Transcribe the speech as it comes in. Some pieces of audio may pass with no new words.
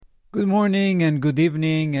Good morning and good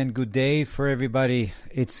evening and good day for everybody.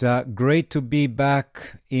 It's great to be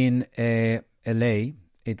back in LA.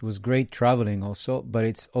 It was great traveling also, but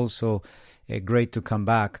it's also great to come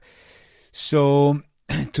back. So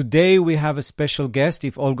today we have a special guest,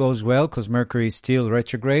 if all goes well, because Mercury is still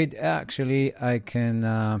retrograde. Actually, I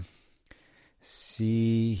can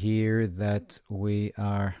see here that we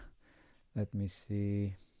are, let me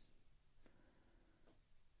see,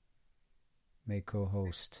 make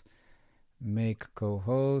co-host.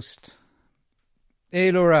 Hey,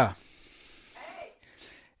 Laura.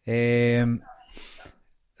 Hey.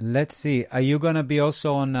 Let's see. Are you going to be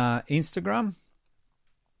also on Instagram?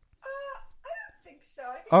 I don't think so.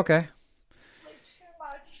 I think Okay. it's too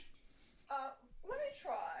much. Let me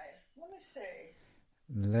try. Let me see.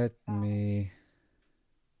 Let me...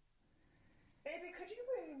 Baby, could you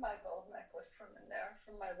bring me my gold necklace from in there,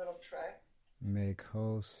 from my little tray? Make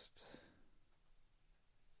host.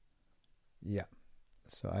 Yeah.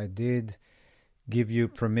 So I did give you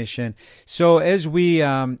permission. So as we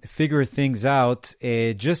figure things out,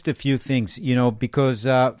 just a few things, because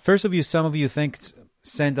first of you, some of you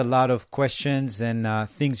sent a lot of questions and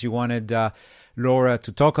things you wanted Laura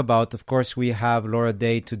to talk about. Of course, we have Laura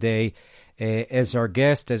Day today as our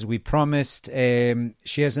guest, as we promised.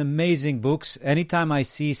 She has amazing books. Anytime I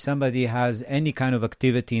see somebody has any kind of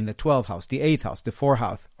activity in the 12th house, the 8th house, the 4th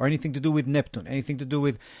house, or anything to do with Neptune, anything to do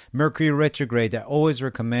with Mercury retrograde, I always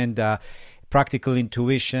recommend Practical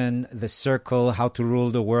Intuition, The Circle, How to Rule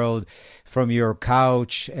the World from Your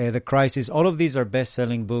Couch, The Crisis. All of these are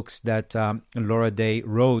best-selling books that Laura Day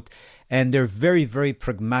wrote. And they're very, very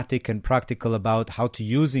pragmatic and practical about how to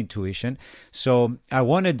use intuition. So I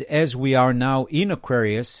wanted, as we are now in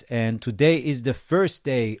Aquarius, and today is the first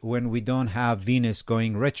day when we don't have Venus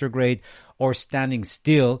going retrograde or standing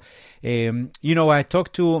still. I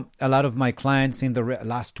talked to a lot of my clients in the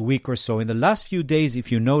last week or so. In the last few days,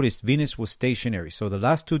 if you noticed, Venus was stationary. So the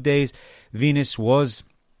last 2 days, Venus was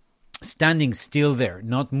standing still there,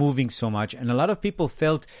 not moving so much. And a lot of people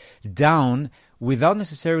felt down without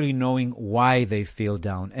necessarily knowing why they feel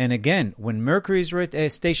down. And again, when Mercury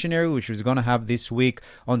is stationary, which we're going to have this week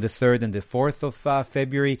on the 3rd and the 4th of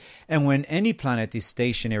February, and when any planet is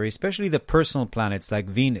stationary, especially the personal planets like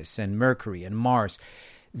Venus and Mercury and Mars,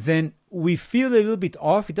 then we feel a little bit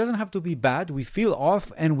off. It doesn't have to be bad. We feel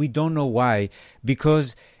off and we don't know why,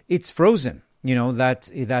 because it's frozen.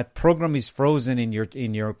 That program is frozen in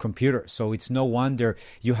your computer. So it's no wonder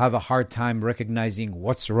you have a hard time recognizing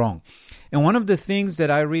what's wrong. And one of the things that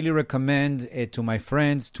I really recommend to my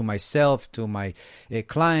friends, to myself, to my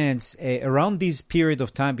clients around this period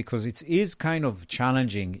of time, because it is kind of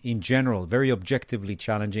challenging in general, very objectively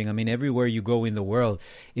challenging. I mean, everywhere you go in the world,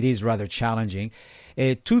 it is rather challenging.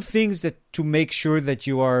 Two things to make sure that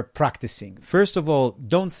you are practicing. First of all,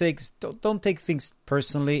 don't take things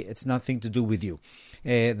personally. It's nothing to do with you.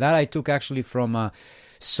 That I took actually from a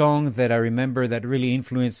song that I remember that really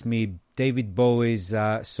influenced me, David Bowie's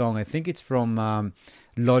song. I think it's from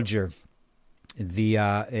Lodger, the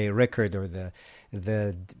record, or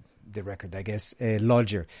the record, I guess,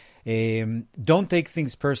 Lodger. Don't take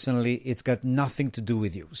things personally. It's got nothing to do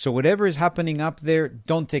with you. So whatever is happening up there,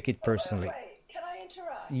 don't take it personally. Wait, can I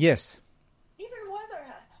interrupt? Yes. Even weather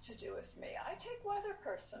has to do with me. I take weather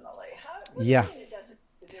personally. What Yeah. do you mean it doesn't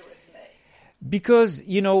have to do with me? Because,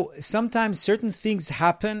 sometimes certain things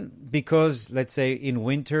happen because, let's say, in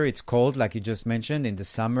winter it's cold, like you just mentioned. In the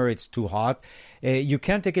summer it's too hot. You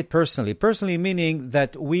can't take it personally. Personally meaning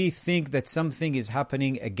that we think that something is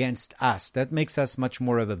happening against us. That makes us much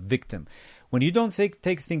more of a victim. When you don't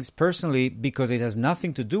take things personally because it has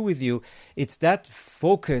nothing to do with you, it's that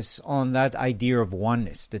focus on that idea of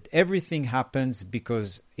oneness, that everything happens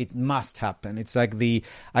because it must happen. It's like the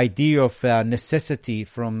idea of necessity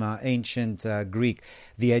from ancient Greek,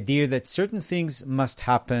 the idea that certain things must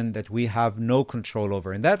happen that we have no control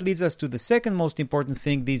over. And that leads us to the second most important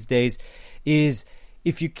thing these days is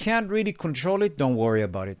if you can't really control it, don't worry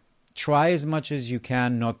about it. Try as much as you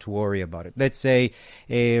can not to worry about it. Let's say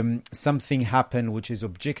something happened which is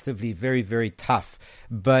objectively very, very tough,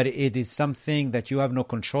 but it is something that you have no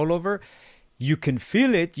control over. You can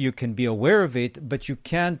feel it, you can be aware of it, but you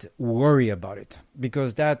can't worry about it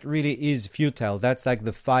because that really is futile. That's like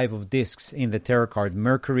the 5 of discs in the tarot card.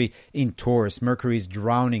 Mercury in Taurus. Mercury is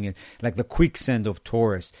drowning in like the quicksand of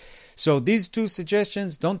Taurus. So these two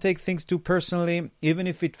suggestions, don't take things too personally, even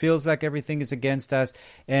if it feels like everything is against us.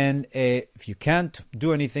 And if you can't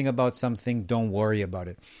do anything about something, don't worry about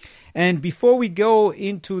it. And before we go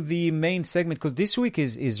into the main segment, because this week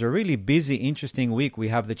is a really busy, interesting week. We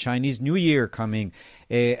have the Chinese New Year coming.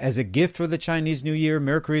 As a gift for the Chinese New Year,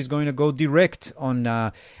 Mercury is going to go direct on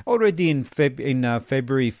already in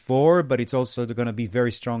February 4, but it's also going to be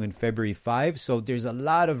very strong in February 5. So there's a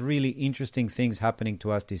lot of really interesting things happening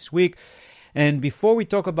to us this week. And before we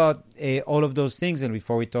talk about all of those things, and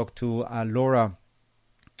before we talk to Laura,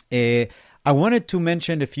 I wanted to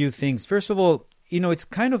mention a few things. First of all, it's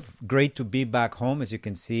kind of great to be back home. As you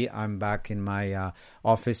can see, I'm back in my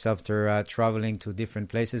office after traveling to different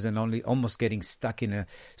places and almost getting stuck in a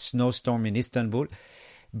snowstorm in Istanbul.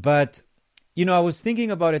 But, I was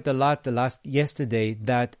thinking about it a lot yesterday,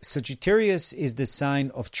 that Sagittarius is the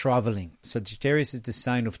sign of traveling. Sagittarius is the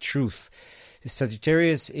sign of truth.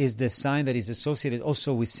 Sagittarius is the sign that is associated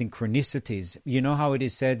also with synchronicities. You know how it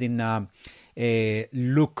is said in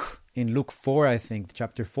Luke 4, I think,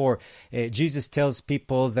 chapter 4, Jesus tells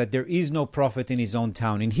people that there is no prophet in his own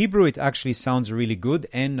town. In Hebrew, it actually sounds really good.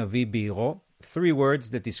 En navi biro, 3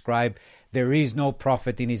 words that describe there is no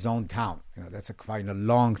prophet in his own town. That's quite a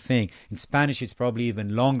long thing. In Spanish, it's probably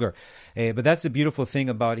even longer. But that's the beautiful thing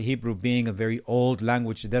about Hebrew being a very old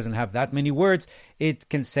language. It doesn't have that many words. It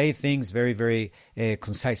can say things very, very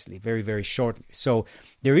concisely, very, very shortly. So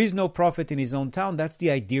there is no prophet in his own town. That's the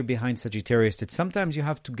idea behind Sagittarius, that sometimes you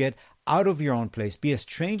have to get out of your own place, be a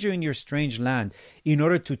stranger in your strange land in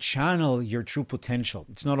order to channel your true potential.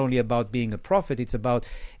 It's not only about being a prophet, it's about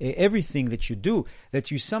everything that you do, that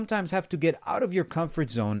you sometimes have to get out of your comfort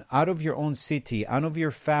zone, out of your own city, out of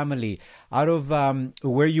your family, out of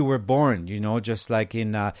where you were born, just like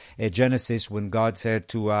in Genesis when God said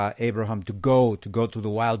to Abraham to go to the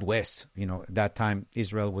Wild West. At that time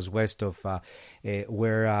Israel was west of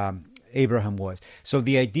where Abraham was. So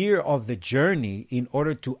the idea of the journey in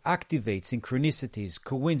order to activate synchronicities,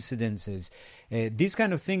 coincidences, these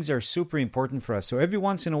kind of things are super important for us. So every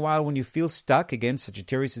once in a while when you feel stuck, again,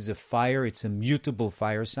 Sagittarius is a fire, it's a mutable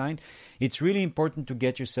fire sign, it's really important to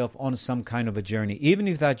get yourself on some kind of a journey. Even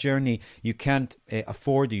if that journey you can't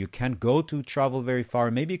afford, or you can't go to travel very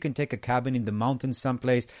far, maybe you can take a cabin in the mountains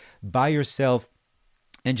someplace by yourself,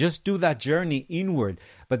 and just do that journey inward.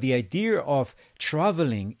 But the idea of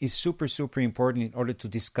traveling is super, super important in order to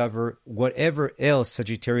discover whatever else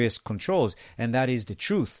Sagittarius controls, and that is the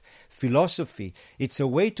truth, philosophy. It's a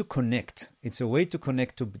way to connect. It's a way to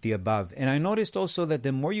connect to the above. And I noticed also that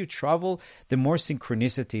the more you travel, the more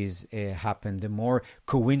synchronicities happen, the more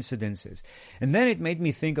coincidences. And then it made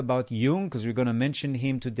me think about Jung, because we're going to mention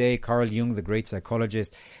him today, Carl Jung, the great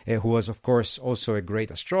psychologist, who was, of course, also a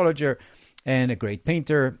great astrologer and a great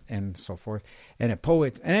painter and so forth, and a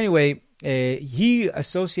poet. And anyway, he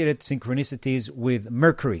associated synchronicities with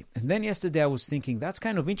Mercury. And then yesterday I was thinking, that's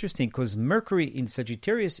kind of interesting, because Mercury in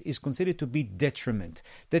Sagittarius is considered to be detriment.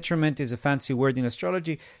 Detriment is a fancy word in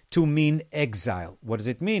astrology to mean exile. What does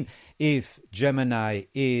it mean? If Gemini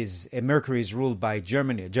is, Mercury is ruled by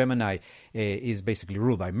Gemini is basically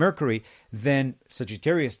ruled by Mercury, then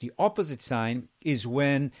Sagittarius, the opposite sign, is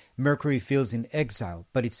when Mercury feels in exile.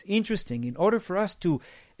 But it's interesting, in order for us to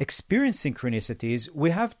experience synchronicities, we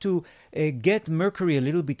have to get Mercury a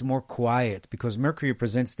little bit more quiet, because Mercury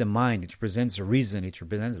represents the mind, it represents reason, it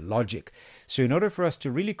represents logic. So in order for us to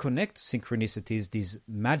really connect to synchronicities, these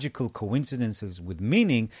magical coincidences with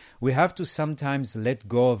meaning, we have to sometimes let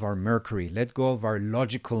go of our Mercury, let go of our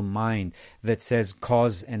logical mind that says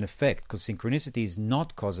cause and effect, because synchronicity is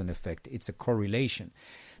not cause and effect, it's a correlation.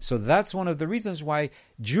 So that's one of the reasons why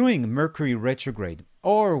during Mercury retrograde,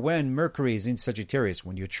 or when Mercury is in Sagittarius,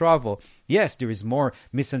 when you travel, yes, there is more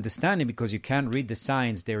misunderstanding because you can't read the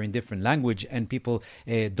signs, they're in different language, and people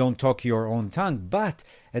don't talk your own tongue. But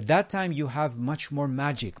at that time, you have much more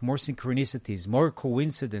magic, more synchronicities, more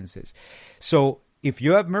coincidences. So if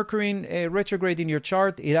you have Mercury in retrograde in your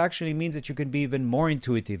chart, it actually means that you can be even more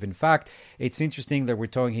intuitive. In fact, it's interesting that we're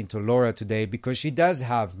talking to Laura today because she does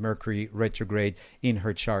have Mercury retrograde in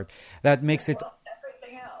her chart. That makes it...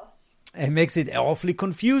 everything else. It makes it awfully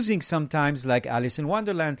confusing sometimes, like Alice in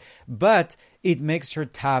Wonderland, but it makes her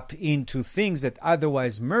tap into things that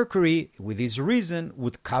otherwise Mercury, with his reason,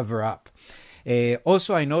 would cover up.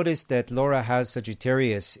 Also, I noticed that Laura has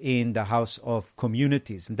Sagittarius in the house of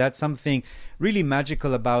communities. And that's something really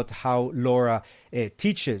magical about how Laura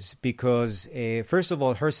teaches, because first of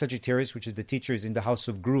all, her Sagittarius, which is the teacher, is in the house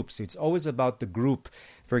of groups. It's always about the group.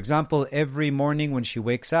 For example, every morning when she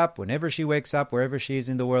wakes up, whenever she wakes up, wherever she is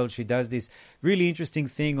in the world, she does this really interesting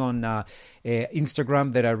thing on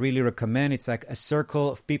Instagram that I really recommend. It's like a circle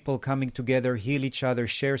of people coming together, heal each other,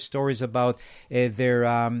 share stories about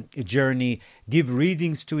their journey, give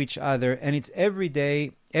readings to each other. And it's every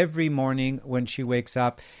day, every morning when she wakes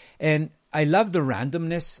up. And I love the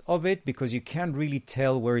randomness of it because you can't really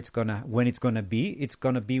tell when it's gonna be. It's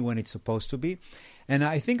gonna be when it's supposed to be. And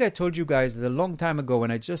I think I told you guys that a long time ago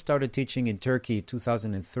when I just started teaching in Turkey,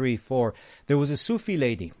 2003-4, there was a Sufi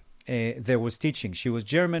lady that was teaching. She was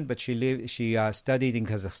German, but she studied in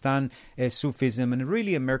Kazakhstan Sufism, and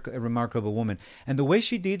really a remarkable woman. And the way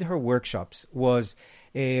she did her workshops was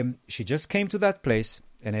she just came to that place,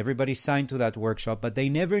 and everybody signed to that workshop, but they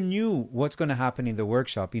never knew what's going to happen in the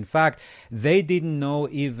workshop. In fact, they didn't know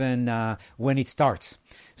even when it starts.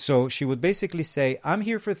 So she would basically say, I'm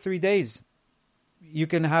here for 3 days. You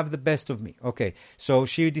can have the best of me. Okay. So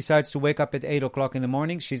she decides to wake up at 8 o'clock in the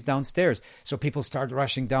morning. She's downstairs. So people start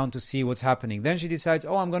rushing down to see what's happening. Then she decides,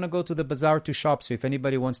 I'm going to go to the bazaar to shop. So if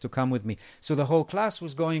anybody wants to come with me. So the whole class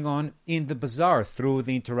was going on in the bazaar through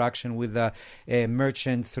the interaction with the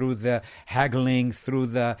merchant, through the haggling, through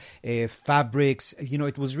the fabrics.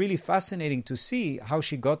 It was really fascinating to see how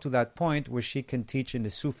she got to that point where she can teach in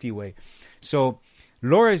the Sufi way. So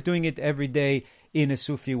Laura is doing it every day in a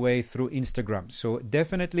Sufi way through Instagram. So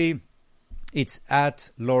definitely it's at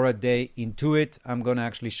Laura Day Intuit. I'm going to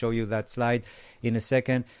actually show you that slide in a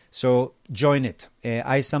second. So join it.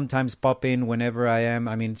 I sometimes pop in whenever I am.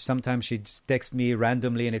 I mean, sometimes she just texts me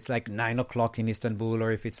randomly and it's like 9 o'clock in Istanbul,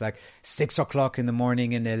 or if it's like 6 o'clock in the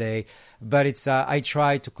morning in LA. But it's I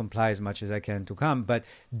try to comply as much as I can to come. But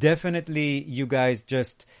definitely you guys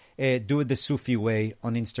just do it the Sufi way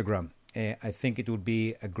on Instagram. I think it would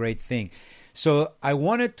be a great thing. So I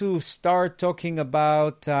wanted to start talking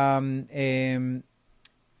about, I want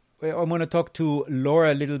to talk to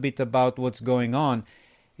Laura a little bit about what's going on.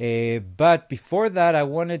 But before that, I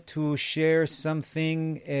wanted to share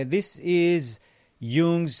something. This is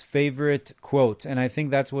Jung's favorite quote. And I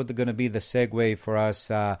think that's what's going to be the segue for us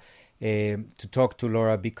to talk to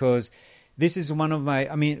Laura, because this is one of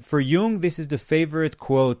for Jung, this is the favorite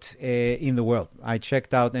quote in the world. I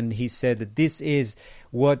checked out, and he said that this is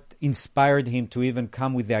what inspired him to even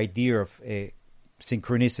come with the idea of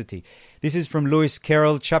synchronicity. This is from Lewis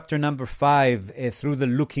Carroll, chapter number 5, Through the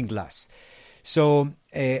Looking Glass. So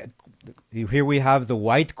here we have the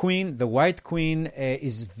White Queen. The White Queen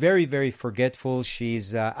is very, very forgetful.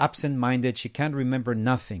 She's absent-minded. She can't remember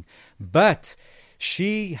nothing. But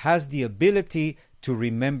she has the ability to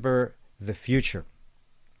remember the future.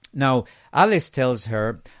 Now, Alice tells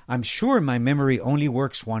her, I'm sure my memory only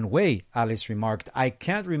works one way, Alice remarked. I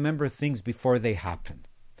can't remember things before they happen.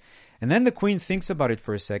 And then the Queen thinks about it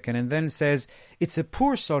for a second and then says, it's a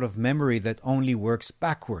poor sort of memory that only works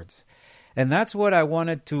backwards. And that's what I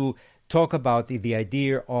wanted to talk about, the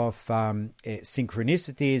idea of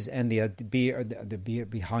synchronicities and the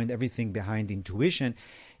behind everything, behind intuition,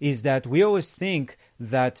 is that we always think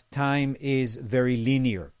that time is very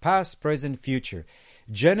linear, past, present, future.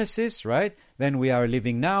 Genesis, right? Then we are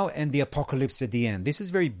living now, and the apocalypse at the end. This is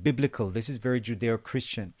very biblical. This is very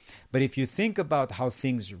Judeo-Christian. But if you think about how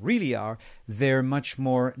things really are, they're much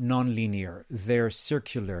more non-linear. They're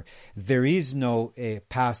circular. There is no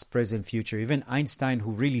past, present, future. Even Einstein,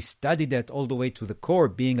 who really studied that all the way to the core,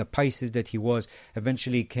 being a Pisces that he was,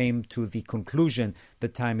 eventually came to the conclusion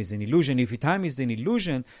that time is an illusion. If time is an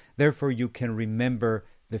illusion, therefore you can remember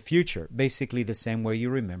the future, basically the same way you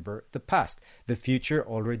remember the past. The future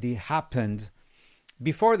already happened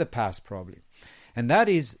before the past, probably. And that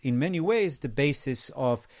is, in many ways, the basis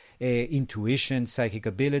of intuition, psychic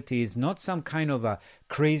abilities, not some kind of a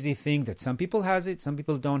crazy thing that some people has it, some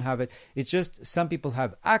people don't have it. It's just some people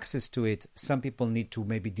have access to it. Some people need to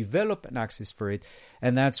maybe develop an access for it.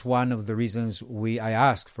 And that's one of the reasons I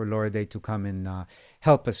asked for Laura Day to come and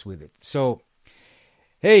help us with it. So,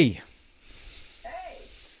 hey.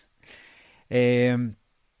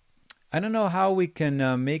 I don't know how we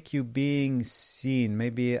can make you being seen.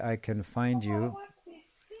 Maybe I can find you. I want to be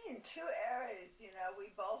seen. 2 areas,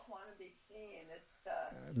 we both want to be seen. It's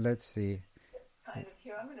let's see. Kind of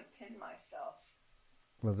here. I'm going to pin myself.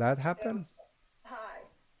 Will that happen? Hi.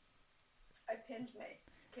 I pinned me.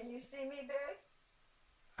 Can you see me, Barry?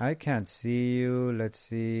 I can't see you. Let's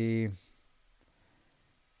see.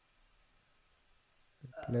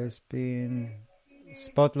 Place pin.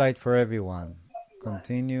 Spotlight for everyone.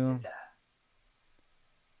 Continue.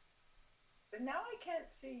 But now I can't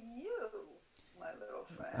see you, my little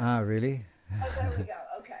friend. Ah, really? Oh, there we go.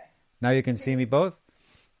 Okay. Now you can see me both?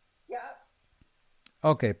 Yeah.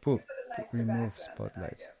 Okay, poop. nicer remove background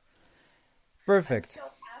spotlights. than I do. I'm Perfect.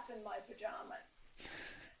 still half in my pajamas.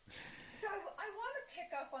 So I want to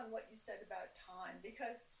pick up on what you said about time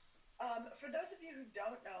because for those of you who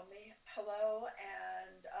don't know me, hello,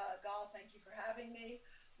 and Gal, thank you for having me.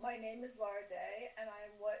 My name is Laura Day, and I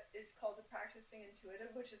am what is called a practicing intuitive,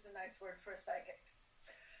 which is a nice word for a psychic.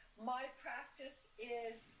 My practice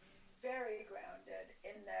is very grounded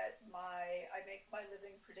in that I make my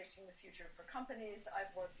living predicting the future for companies. I've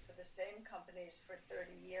worked for the same companies for 30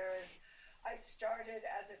 years. I started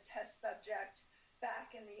as a test subject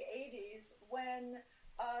back in the 80s when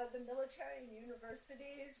the military and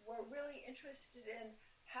universities were really interested in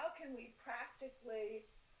how can we practically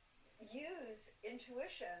use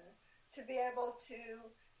intuition to be able to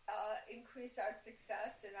increase our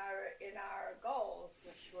success in our goals,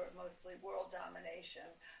 which were mostly world domination.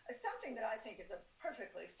 Something that I think is a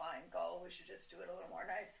perfectly fine goal. We should just do it a little more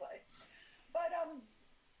nicely. But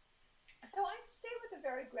so I stay with a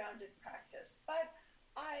very grounded practice. But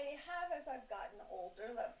I have, as I've gotten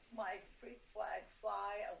older, let my freak flag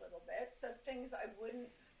fly a little bit. So things I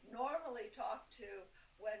wouldn't normally talk to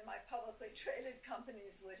when my publicly traded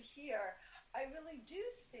companies would hear, I really do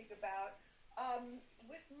speak about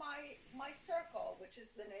with my circle, which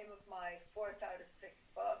is the name of my 4th out of 6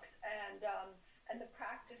 books, and the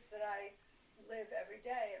practice that I live every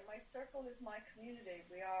day. And my circle is my community.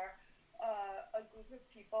 We are a group of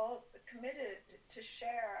people committed to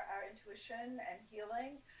share our intuition and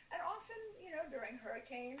healing, and often, during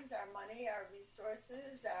hurricanes, our money, our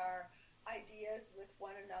resources, our ideas with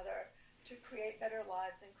one another to create better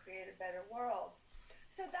lives and create a better world.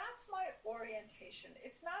 So that's my orientation.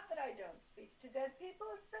 It's not that I don't speak to dead people,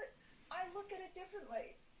 it's that I look at it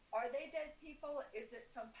differently. Are they dead people? Is it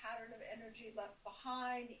some pattern of energy left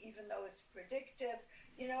behind, even though it's predictive?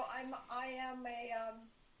 I'm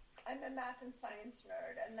a math and science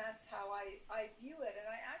nerd, and that's how I view it. And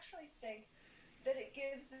I actually think that it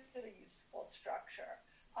gives it a useful structure.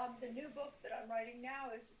 The new book that I'm writing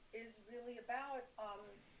now is really about,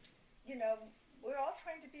 we're all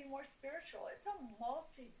trying to be more spiritual. It's a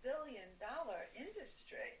multi-billion-dollar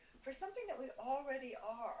industry for something that we already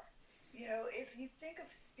are. If you think of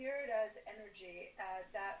spirit as energy, as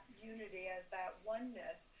that unity, as that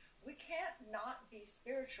oneness, we can't not be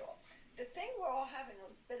spiritual. The thing we're all having a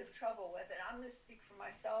bit of trouble with, and I'm going to speak for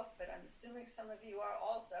myself, but I'm assuming some of you are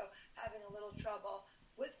also having a little trouble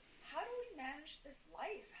with, how do we manage this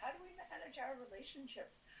life? How do we manage our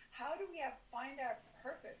relationships? How do we find our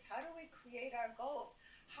purpose? How do we create our goals?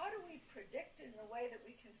 How do we predict in a way that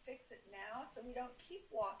we can fix it now so we don't keep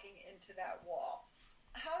walking into that wall?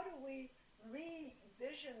 How do we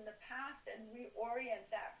revision the past and reorient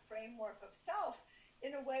that framework of self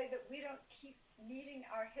in a way that we don't keep meeting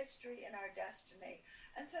our history and our destiny?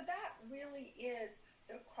 And so that really is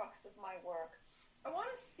the crux of my work. I want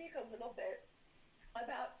to speak a little bit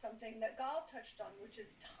about something that Gal touched on, which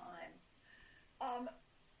is time.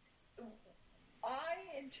 I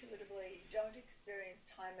intuitively don't experience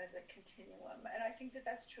time as a continuum, and I think that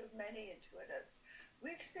that's true of many intuitives. We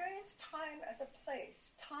experience time as a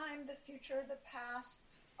place, time, the future, the past,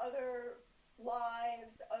 other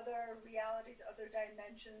lives, other realities, other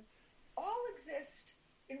dimensions, all exist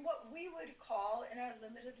in what we would call, in our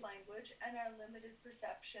limited language and our limited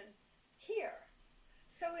perception, here.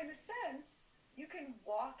 So in a sense, you can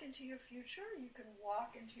walk into your future, you can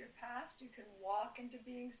walk into your past, you can walk into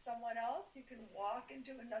being someone else, you can walk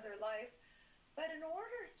into another life. But in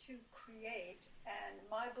order to create, and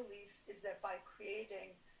my belief is that by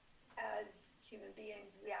creating as human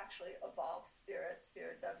beings, we actually evolve spirit.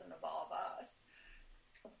 Spirit doesn't evolve us.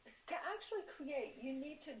 To actually create, you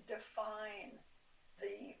need to define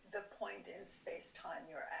the point in space-time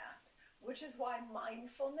you're at, which is why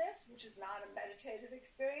mindfulness, which is not a meditative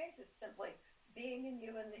experience, it's simply being in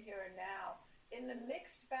you in the here and now, in the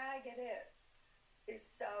mixed bag it is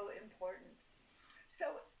so important.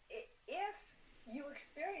 So if you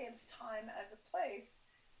experience time as a place,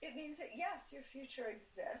 it means that yes, your future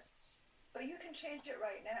exists, but you can change it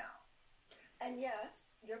right now. And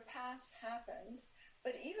yes, your past happened,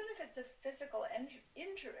 but even if it's a physical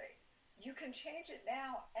injury, you can change it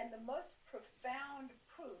now. And the most profound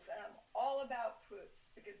proof, and I'm all about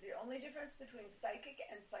proofs, because the only difference between psychic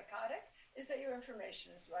and psychotic is that your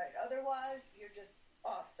information is right. Otherwise, you're just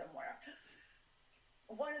off somewhere.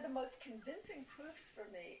 One of the most convincing proofs for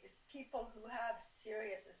me is people who have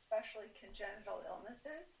serious, especially congenital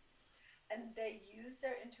illnesses, and they use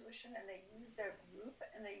their intuition and they use their group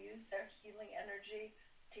and they use their healing energy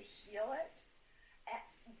to heal it.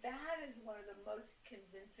 And that is one of the most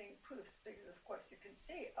convincing proofs, because of course you can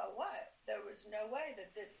see, oh what? There was no way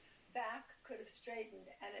that this back could have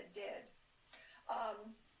straightened, and it did.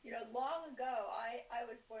 Long ago, I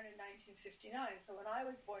was born in 1959, so when I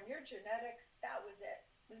was born, your genetics, that was it.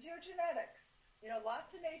 It was your genetics.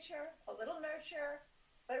 Lots of nature, a little nurture,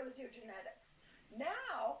 but it was your genetics.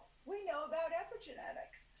 Now, we know about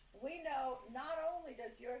epigenetics. We know not only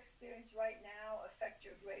does your experience right now affect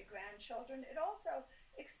your great-grandchildren, it also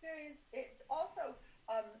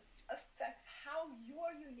affects how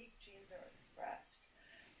your unique genes are expressed.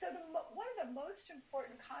 So one of the most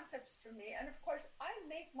important concepts for me, and of course I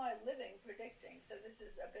make my living predicting, so this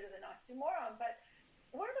is a bit of an oxymoron, but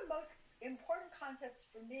one of the most important concepts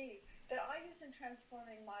for me that I use in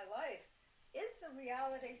transforming my life is the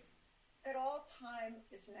reality that all time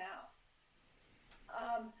is now.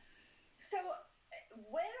 So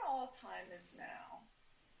when all time is now,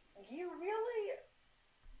 you really,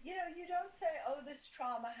 you don't say, oh, this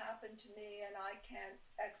trauma happened to me and I can't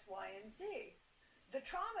X, Y, and Z. The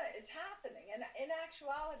trauma is happening. And in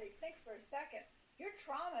actuality, think for a second, your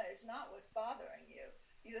trauma is not what's bothering you.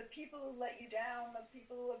 The people who let you down, the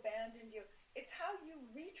people who abandoned you. It's how you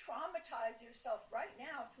re-traumatize yourself right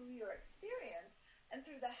now through your experience and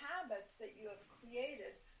through the habits that you have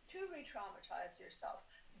created to re-traumatize yourself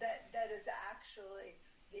that is actually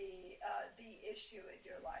the issue in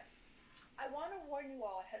your life. I want to warn you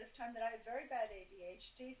all ahead of time that I have very bad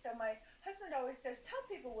ADHD, so my husband always says, tell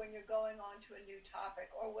people when you're going on to a new topic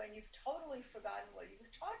or when you've totally forgotten what you were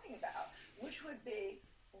talking about, which would be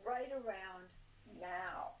right around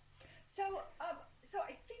now. So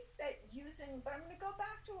I think that but I'm going to go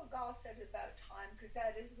back to what Gal said about time, because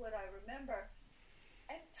that is what I remember.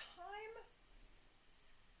 And time,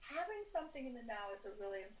 having something in the now is a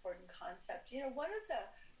really important concept. One of the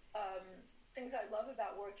things I love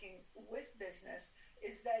about working with business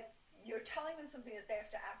is that you're telling them something that they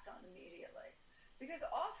have to act on immediately. Because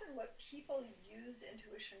often what people use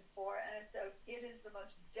intuition for, and it is the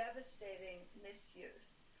most devastating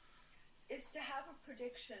misuse, is to have a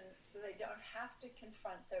prediction so they don't have to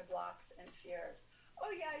confront their blocks and fears.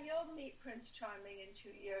 Oh yeah, you'll meet Prince Charming in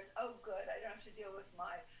 2 years. Oh good, I don't have to deal with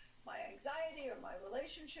my anxiety or my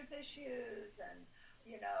relationship issues, and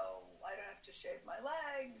I don't have to shave my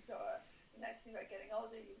legs, or the nice thing about getting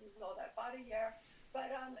older, you lose all that body hair.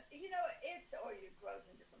 But or it grows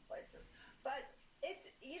in different places. But it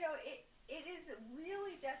is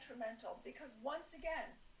really detrimental, because once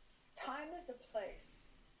again, time is a place.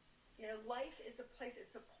 Life is a place,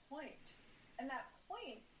 it's a point. And that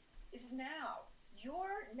point is now.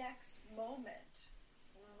 Your next moment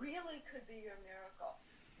really could be your miracle,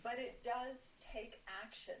 but it does take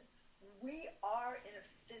action. We are in a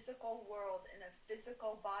physical world, in a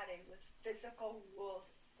physical body with physical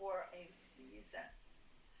rules for a reason.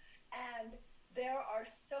 And there are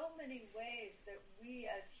so many ways that we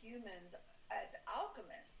as humans, as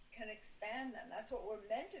alchemists, can expand them. That's what we're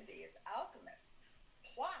meant to be, as alchemists.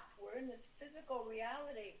 Plop, we're in this physical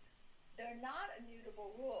reality. They're not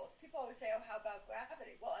immutable rules. People always say, oh, how about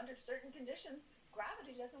gravity? Well, under certain conditions,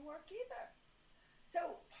 gravity doesn't work either.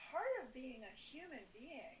 So part of being a human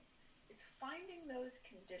being is finding those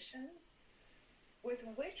conditions with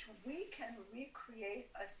which we can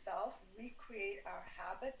recreate a self, recreate our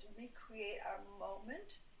habits, recreate our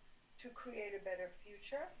moment to create a better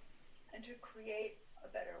future and to create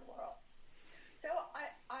a better world. So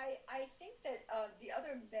I think that the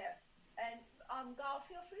other myth, and Gal,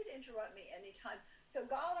 feel free to interrupt me anytime. So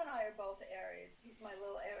Gal and I are both Aries. He's my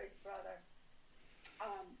little Aries brother.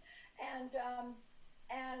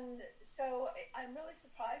 And so I'm really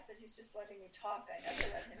surprised that he's just letting me talk. I never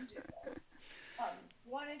let him do this.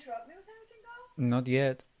 Want to interrupt me with anything, Gal? Not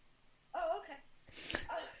yet. Oh, okay.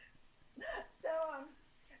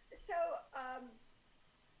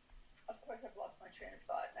 Of course, I've lost my train of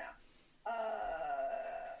thought now.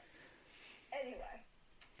 Anyway,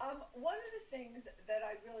 one of the things that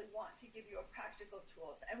I really want to give you are practical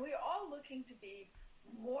tools, and we're all looking to be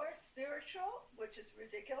more spiritual, which is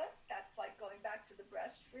ridiculous. That's like going back to the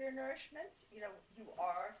breast for your nourishment. You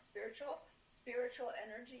are spiritual. Spiritual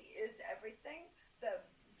energy is everything. The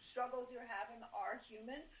struggles you're having are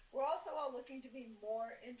human. We're also all looking to be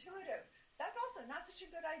more intuitive. That's also not such a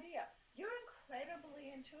good idea. You're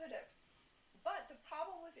incredibly intuitive. But the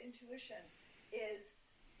problem with intuition is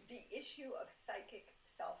the issue of psychic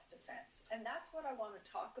self-defense. And that's what I want to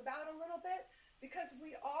talk about a little bit, because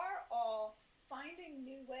we are all finding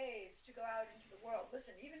new ways to go out into the world.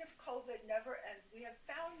 Listen, even if COVID never ends, we have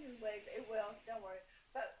found new ways. It will, don't worry.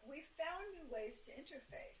 But we found new ways to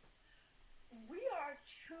interface. We are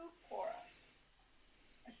too porous.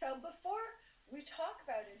 So before we talk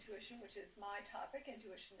about intuition, which is my topic,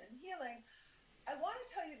 intuition and healing, I want to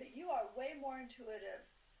tell you that you are way more intuitive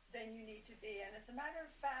than you need to be. And as a matter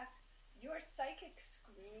of fact, your psychic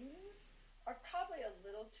screens are probably a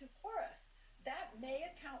little too porous. That may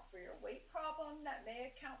account for your weight problem, that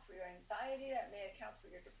may account for your anxiety, that may account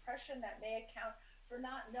for your depression, that may account for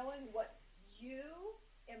not knowing what you,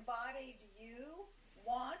 embodied you,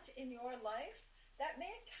 want in your life. That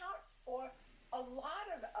may account for a lot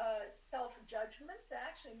of self-judgments that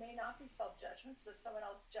actually may not be self-judgments, but someone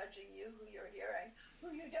else judging you, who you're hearing,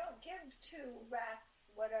 who you don't give two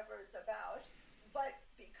rats whatever it's about, but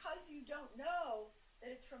because you don't know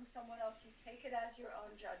that it's from someone else, you take it as your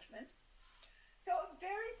own judgment. So a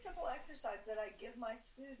very simple exercise that I give my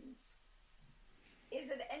students is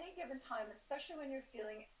at any given time, especially when you're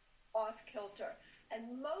feeling off kilter,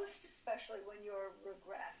 and most especially when you're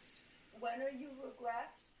regressed. When are you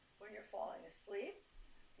regressed? When you're falling asleep,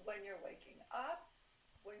 when you're waking up,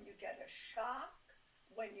 when you get a shock,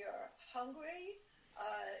 when you're hungry,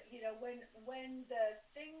 when the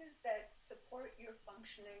things that support your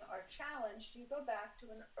functioning are challenged, you go back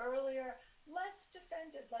to an earlier, less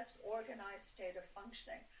defended, less organized state of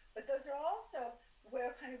functioning. But those are also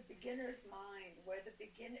where kind of beginner's mind, where the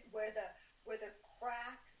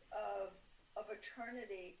cracks of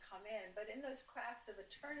eternity come in. But in those cracks of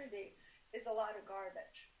eternity is a lot of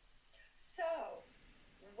garbage. So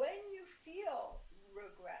when you feel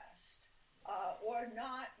regressed or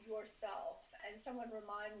not yourself, and someone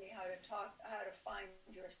remind me how to find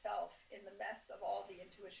yourself in the mess of all the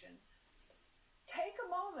intuition, take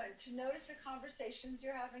a moment to notice the conversations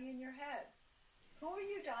you're having in your head. Who are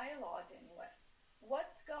you dialoguing with?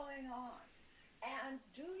 What's going on? And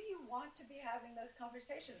do you want to be having those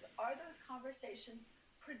conversations? Are those conversations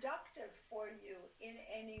productive for you in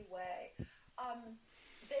any way?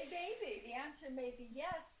 They may be. The answer may be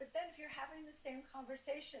yes, but then if you're having the same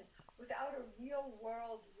conversation without a real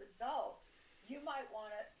world result, you might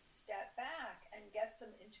want to step back and get some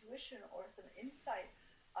intuition or some insight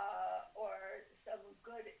or some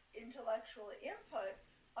good intellectual input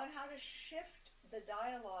on how to shift the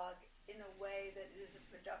dialogue in a way that is a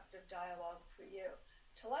productive dialogue for you.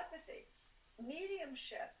 Telepathy,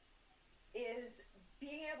 mediumship is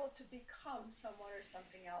being able to become someone or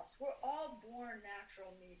something else. We're all born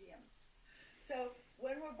natural mediums. So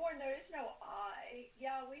when we're born, there is no I.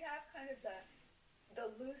 Yeah, we have kind of the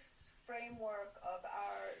loose framework of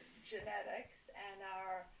our genetics and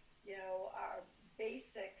our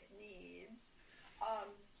basic needs.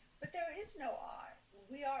 But there is no I.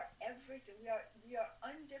 We are everything. We are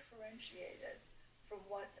undifferentiated from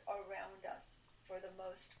what's around us for the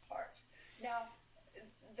most part. Now,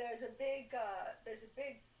 there's a big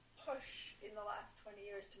push in the last 20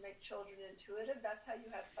 years to make children intuitive. That's how you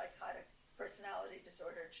have psychotic personality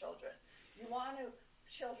disorder children. You want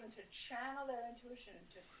children to channel their intuition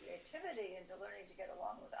into creativity, into learning to get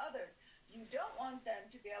along with others. You don't want them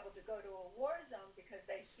to be able to go to a war zone because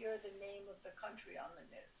they hear the name of the country on the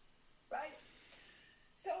news, right?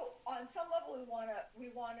 So on some level, we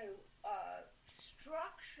want to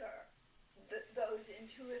structure those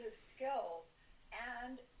intuitive skills.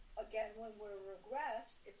 And again, when we're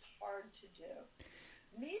regressed, it's hard to do.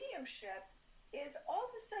 Mediumship is all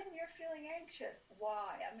of a sudden you're feeling anxious.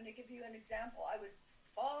 Why? I'm going to give you an example. I was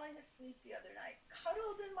falling asleep the other night,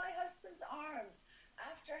 cuddled in my husband's arms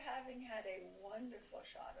after having had a wonderful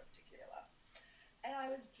shot of tequila. And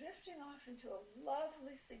I was drifting off into a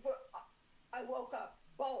lovely sleep. I woke up,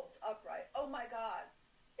 bolt upright. Oh my God,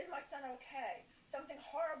 is my son okay? Something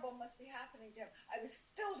horrible must be happening to him. I was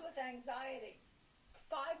filled with anxiety.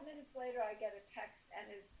 5 minutes later, I get a text, and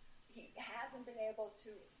he hasn't been able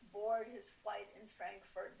to board his flight in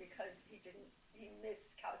Frankfurt because he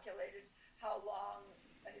miscalculated how long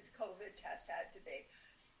his COVID test had to be.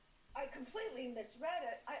 I completely misread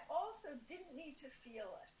it. I also didn't need to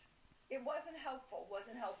feel it. It wasn't helpful.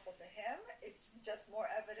 Wasn't helpful to him. It's just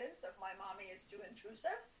more evidence of my mommy is too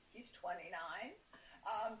intrusive. He's 29.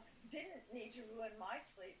 Didn't need to ruin my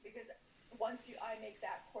sleep because once I make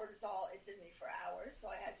that cortisol, it's in me for hours, so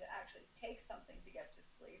I had to actually take something to get to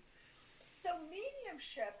sleep. So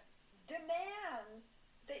mediumship demands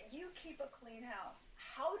that you keep a clean house.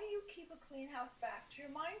 How do you keep a clean house? Back to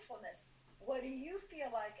your mindfulness. What do you feel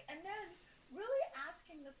like? And then really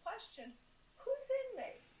asking the question, who's in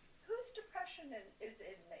me? Whose depression is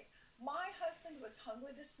in me? My husband was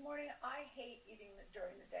hungry this morning. I hate eating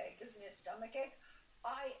during the day. It gives me a stomach ache.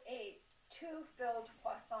 I ate 2 filled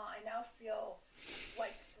croissants. I now feel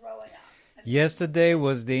like throwing up. Yesterday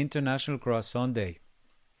was the International Croissant Day.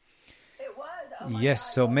 It was. Oh my yes,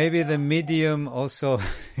 God. so maybe the medium also,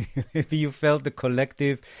 maybe you felt the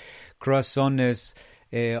collective croissantness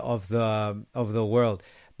of the world.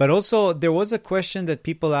 But also, there was a question that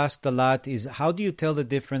people asked a lot is how do you tell the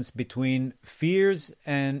difference between fears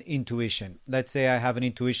and intuition? Let's say I have an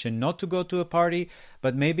intuition not to go to a party,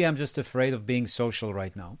 but maybe I'm just afraid of being social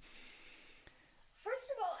right now. First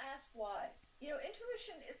of all, ask why.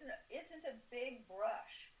 Intuition isn't a big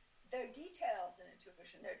brush. There are details in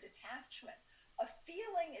intuition. There are detachment. A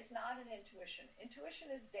feeling is not an intuition. Intuition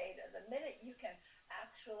is data. The minute you can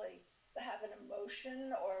actually have an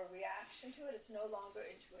emotion or a reaction to it, it's no longer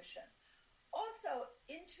intuition. Also,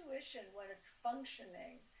 intuition, when it's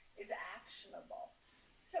functioning, is actionable.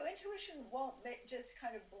 So intuition won't just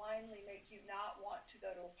kind of blindly make you not want to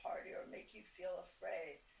go to a party or make you feel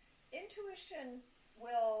afraid. Intuition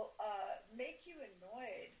will make you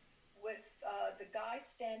annoyed with the guy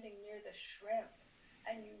standing near the shrimp,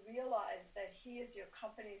 and you realize that he is your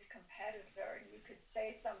company's competitor, and you could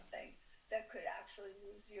say something that could actually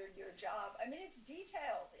lose your job. I mean, it's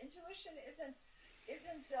detailed. Intuition isn't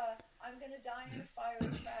I'm going to die in a fiery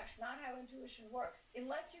crash. Not how intuition works.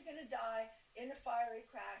 Unless you're going to die in a fiery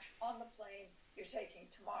crash on the plane you're taking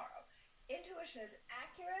tomorrow. Intuition is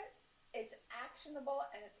accurate, it's actionable,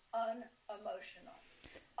 and it's unemotional.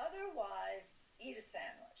 Otherwise, eat a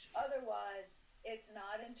sandwich. Otherwise, it's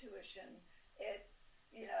not intuition. It's,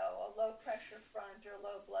 a low pressure front or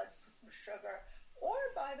low blood sugar, or,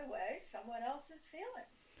 by the way, someone else's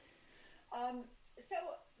feelings. So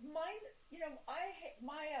my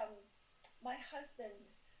husband,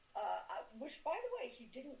 which, by the way, he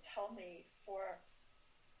didn't tell me for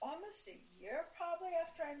almost a year probably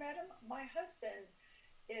after I met him. My husband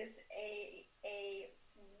is a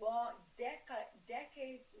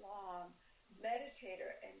decades-long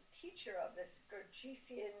meditator and teacher of this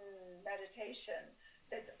Gurdjieffian meditation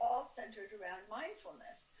that's all centered around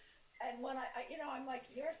mindfulness. And when I'm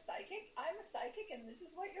like, you're a psychic? I'm a psychic, and this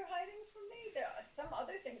is what you're hiding from me? There are some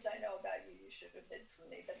other things I know about you should have hid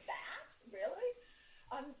from me, but that? Really?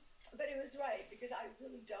 But it was right, because I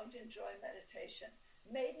really don't enjoy meditation.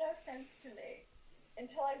 Made no sense to me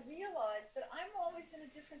until I realized that I'm always in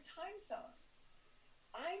a different time zone.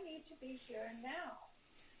 I need to be here and now.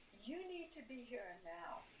 You need to be here and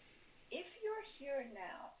now. If you're here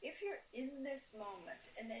now, if you're in this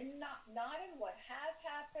moment, and then not in what has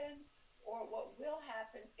happened or what will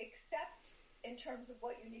happen, except in terms of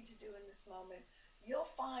what you need to do in this moment,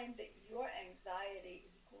 you'll find that your anxiety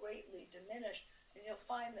is greatly diminished, and you'll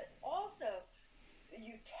find that also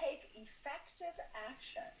you take effective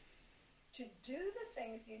action to do the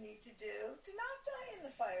things you need to do to not die in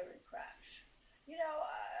the fiery crash.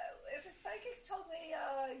 If a psychic told me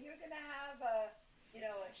you're going to have a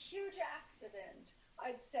huge accident,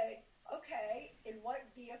 I'd say, okay, in what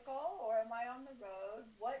vehicle, or am I on the road?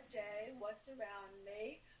 What day? What's around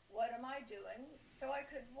me? What am I doing? So I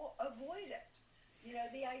could avoid it.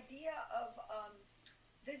 The idea of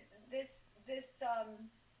this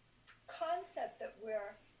concept that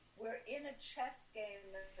we're in a chess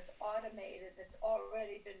game that's automated, that's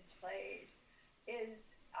already been played,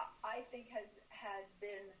 is I think has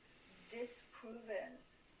been disproven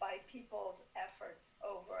by people's efforts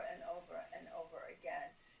over and over and over again.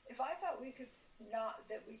 If I thought it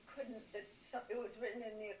was written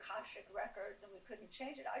in the Akashic records and we couldn't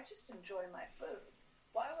change it, I'd just enjoy my food.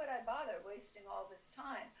 Why would I bother wasting all this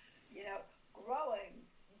time, growing,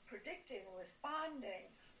 predicting, responding,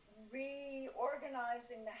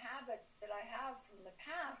 reorganizing the habits that I have from the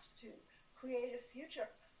past to create a future?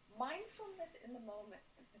 Mindfulness in the moment,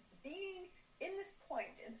 being in this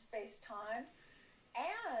point in space-time,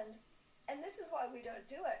 and this is why we don't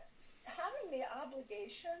do it, having the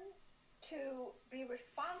obligation to be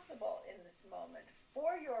responsible in this moment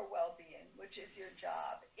for your well-being, which is your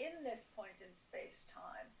job, in this point in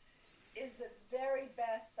space-time, is the very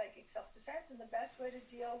best psychic self-defense and the best way to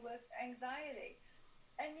deal with anxiety.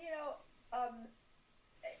 And,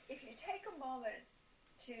 if you take a moment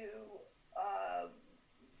to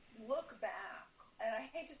look back, and I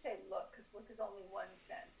hate to say look, because look is only one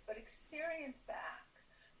sense, but experience back,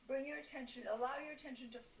 allow your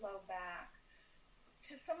attention to flow back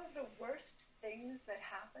to some of the worst things that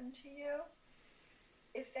happened to you.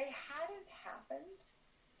 If they hadn't happened,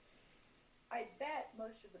 I bet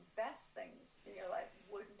most of the best things in your life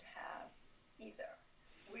wouldn't have either.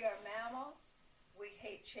 We are mammals. We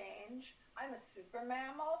hate change. I'm a super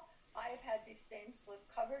mammal. I've had these same slip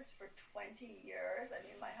covers for 20 years. I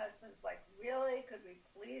mean, my husband's like, really? Could we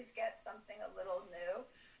please get something a little new?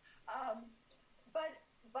 But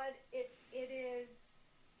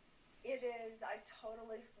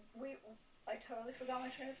I totally forgot my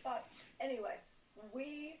train of thought. Anyway,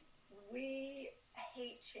 we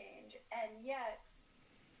hate change, and yet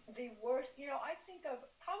the worst, I think of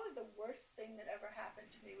probably the worst thing that ever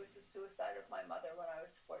happened to me was the suicide of my mother when I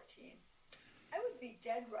was 14. I would be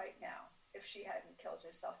dead right now if she hadn't killed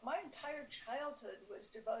herself. My entire childhood was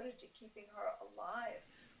devoted to keeping her alive.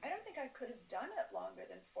 I don't think I could have done it longer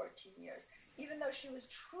than 14 years, even though she was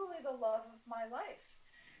truly the love of my life.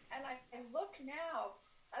 And I look now,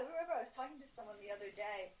 I remember I was talking to someone the other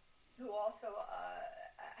day who also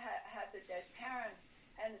has a dead parent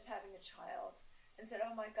and is having a child, and said,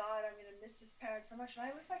 oh my God, I'm going to miss this parent so much. And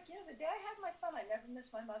I was like, the day I had my son, I never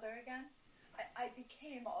missed my mother again. I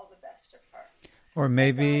became all the best of her. Or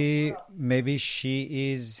maybe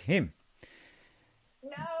she is him.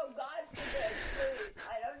 No, God forbid, please.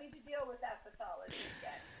 I don't need to deal with that pathology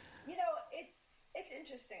again. It's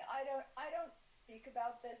interesting. I don't speak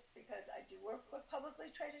about this because I do work with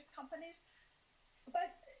publicly traded companies,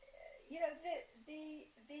 but the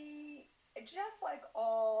just like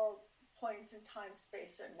all points in time,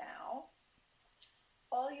 space are now,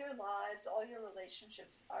 all your lives, all your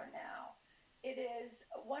relationships are now. It is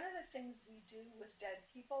one of the things we do with dead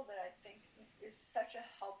people that I think is such a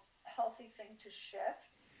healthy thing to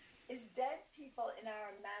shift, is dead people in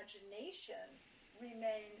our imagination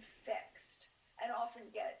remain fixed and often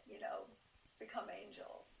get, become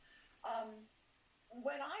angels.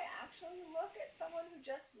 When I actually look at someone who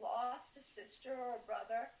just lost a sister or a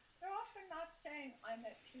brother, they're often not saying, I'm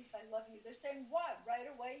at peace, I love you. They're saying, what? Right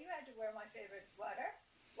away you had to wear my favorite sweater?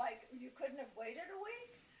 Like you couldn't have waited a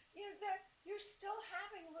week? You're still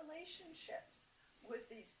having relationships with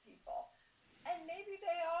these people. And maybe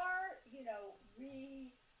they are,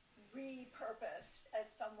 repurposed as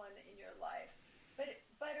someone in your life. But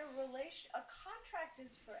a contract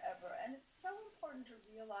is forever. And it's so important to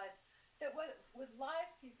realize that with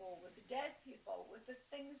live people, with dead people, with the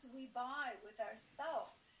things we buy, with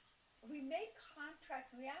ourselves, we make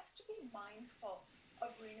contracts and we have to be mindful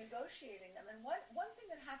of renegotiating them. And one thing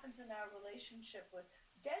that happens in our relationship with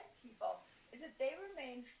dead people is that they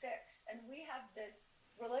remain fixed, and we have this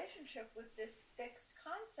relationship with this fixed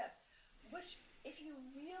concept, which if you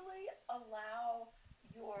really allow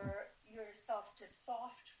yourself to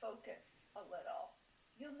soft focus a little,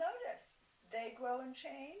 you'll notice they grow and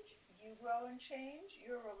change, you grow and change,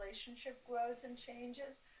 your relationship grows and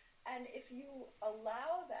changes. And if you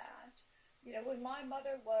allow that, when my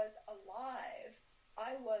mother was alive,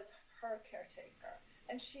 I was her caretaker.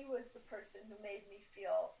 And she was the person who made me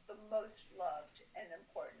feel the most loved and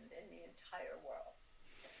important in the entire world.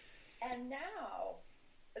 And now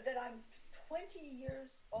that I'm 20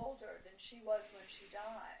 years older than she was when she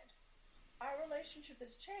died, our relationship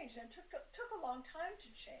has changed. And it took a long time to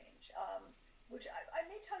change, which I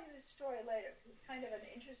may tell you this story later because it's kind of an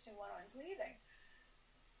interesting one on grieving.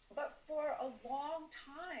 But for a long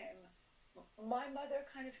time, my mother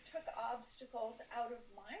kind of took obstacles out of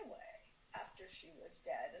my way after she was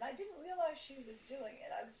dead. And I didn't realize she was doing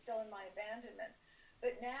it. I was still in my abandonment.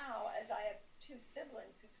 But now, as I have two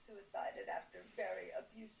siblings who've suicided after very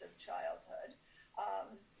abusive childhood,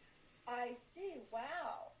 I see,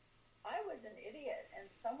 wow, I was an idiot.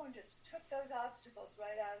 And someone just took those obstacles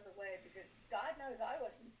right out of the way because God knows I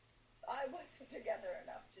wasn't together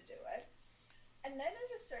enough to do it. And then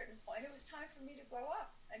at a certain point, it was time for me to grow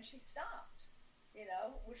up. And she stopped,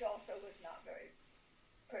 which also was not very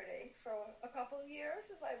pretty for a couple of years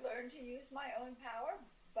as I learned to use my own power,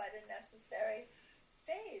 but a necessary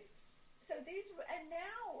phase. So and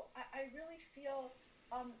now I really feel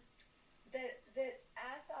that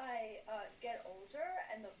as I get older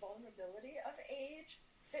and the vulnerability of age,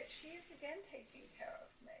 that she is again taking care of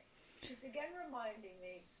me. She's again reminding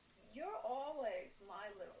me, you're always my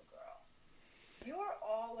little girl. You're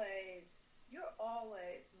always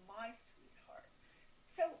my sweetheart.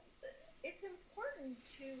 So it's important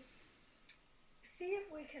to see if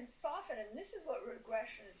we can soften, and this is what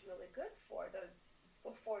regression is really good for, those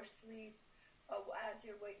before sleep, as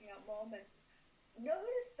you're waking up moments.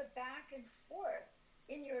 Notice the back and forth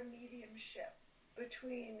in your mediumship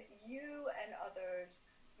between you and others,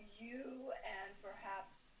 you and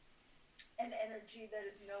perhaps an energy that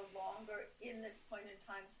is no longer in this point in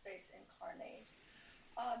time, space, incarnate.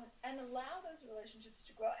 And allow those relationships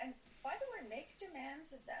to grow. And by the way, make demands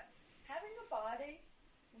of them. Having a body,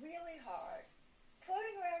 really hard.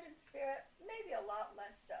 Floating around in spirit, maybe a lot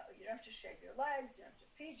less so. You don't have to shave your legs, you don't have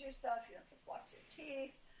to feed yourself, you don't have to floss your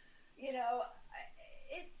teeth.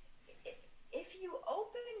 If you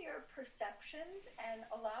open your perceptions and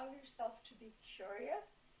allow yourself to be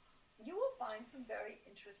curious, you will find some very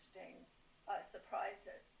interesting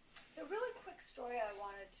surprises. The really quick story I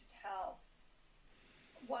wanted to tell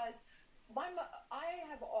was I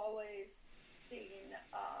have always seen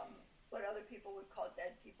what other people would call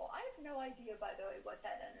dead people. I have no idea, by the way, what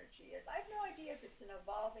that energy is. I have no idea if it's an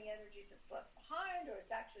evolving energy that's left behind or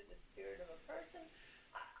it's actually the spirit of a person.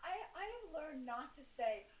 I have learned not to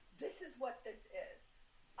say, this is what this is.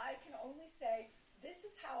 I can only say, this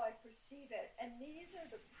is how I perceive it, and these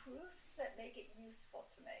are the proofs that make it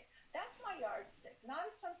useful to me. That's my yardstick. Not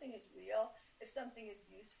if something is real, if something is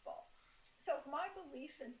useful. So if my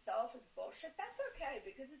belief in self is bullshit, that's okay,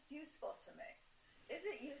 because it's useful to me. Is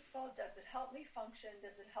it useful? Does it help me function?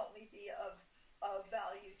 Does it help me be of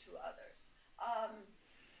value to others? I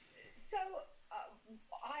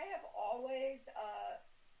have always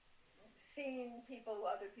seen people who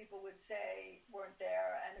other people would say weren't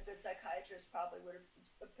there, and a good psychiatrist probably would have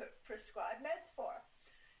prescribed meds for.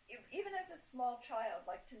 Even as a small child,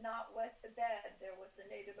 like to not wet the bed, there was a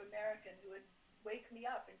Native American who would wake me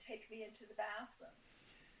up and take me into the bathroom.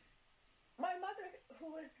 My mother,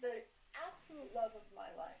 who was the absolute love of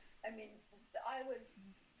my life. I mean, I was,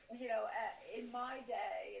 in my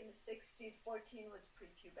day, in the 60s, 14 was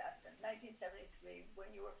prepubescent. 1973,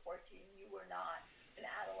 when you were 14, you were not an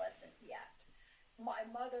adolescent yet. My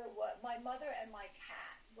mother and my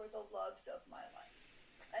cat were the loves of my life.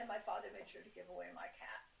 And my father made sure to give away my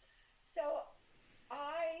cat. So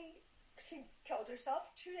she killed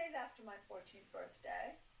herself 2 days after my 14th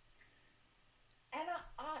birthday. And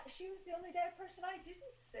she was the only dead person I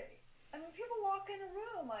didn't see. I mean, people walk in a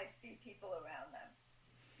room, I see people around them.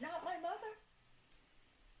 Not my mother.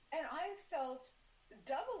 And I felt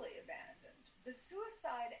doubly abandoned. The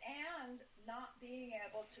suicide and not being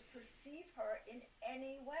able to perceive her in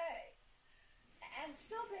any way. And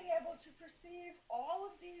still being able to perceive all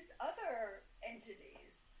of these other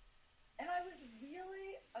entities. And I was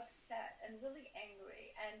really upset and really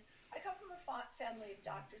angry. And I come from a family of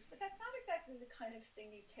doctors, but that's not exactly the kind of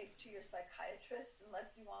thing you take to your psychiatrist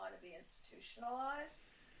unless you want to be institutionalized.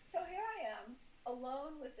 So here I am,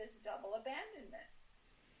 alone with this double abandonment.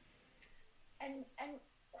 And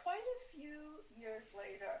quite a few years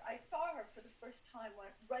later, I saw her for the first time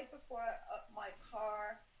right before my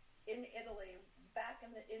car in Italy, back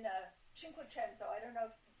in a Cinquecento. I don't know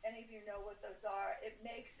if any of you know what those are. It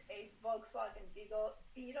makes a Volkswagen Beetle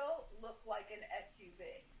look like an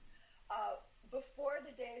SUV. Before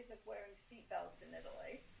the days of wearing seatbelts in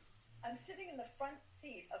Italy, I'm sitting in the front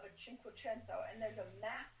seat of a Cinquecento, and there's a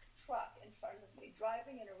Mack truck in front of me,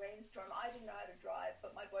 driving in a rainstorm. I didn't know how to drive,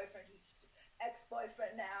 but my boyfriend, who's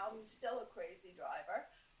ex-boyfriend now, who's still a crazy driver,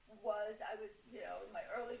 I was in my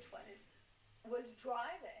early 20s, was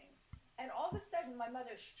driving, and all of a sudden my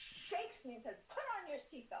mother shakes me and says, "Put on your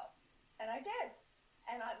seatbelt," and I did.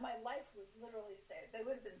 And my life was literally saved. They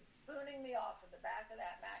would have been spooning me off of the back of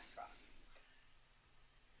that Mack truck.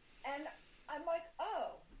 And I'm like,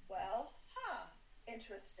 oh, well,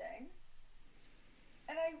 interesting.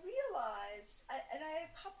 And I realized, and I had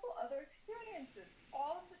a couple other experiences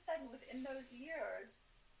all of a sudden within those years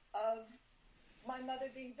of my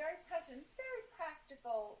mother being very present in very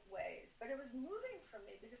practical ways. But it was moving for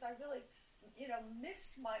me because I really,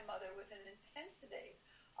 missed my mother with an intensity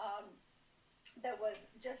that was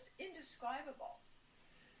just indescribable.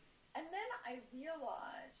 And then I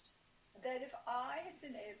realized that if I had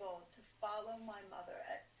been able to follow my mother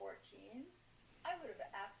at 14, I would have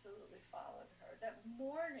absolutely followed her. That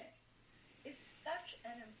mourning is such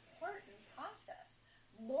an important process.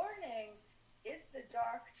 Mourning is the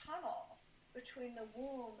dark tunnel between the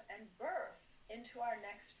womb and birth into our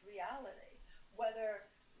next reality. Whether,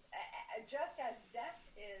 just as death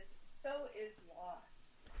is, so is loss.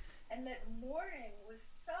 And that mourning was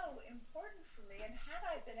so important for me. And had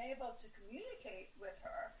I been able to communicate with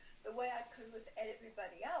her the way I could with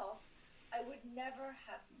everybody else, I would never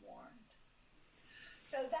have mourned.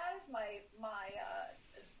 So that is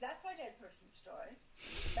that's my dead person story.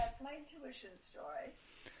 That's my intuition story.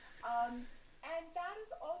 And that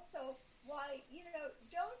is also why,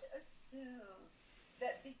 don't assume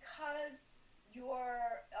that because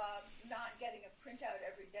you're not getting a printout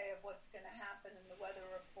every day of what's going to happen in the weather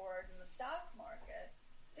report and the stock market,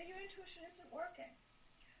 that your intuition isn't working.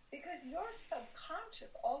 Because your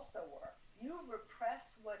subconscious also works. You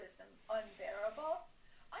repress what is unbearable.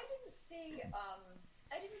 I didn't see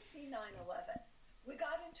 9/11. We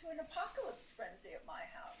got into an apocalypse frenzy at my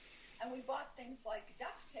house, and we bought things like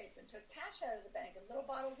duct tape and took cash out of the bank and little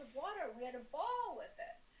bottles of water. We had a ball with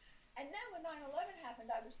it. And then when 9/11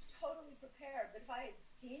 happened, I was totally prepared. But if I had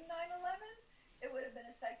seen 9/11, it would have been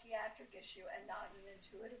a psychiatric issue and not an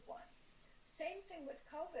intuitive one. Same thing with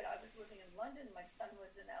COVID. I was living in London. My son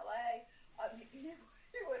was in LA. He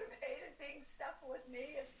would have hated being stuck with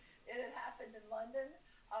me if it had happened in London.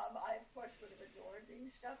 I, of course, would have adored being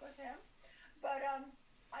stuck with him. But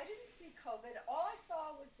I didn't see COVID. All I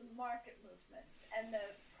saw was the market movements and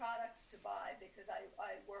the products to buy because I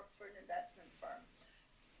work for an investment firm.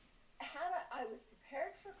 I was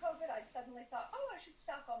prepared for COVID, I suddenly thought, I should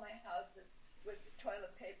stock all my houses with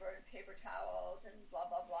toilet paper and paper towels and blah,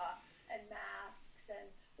 blah, blah, and masks. And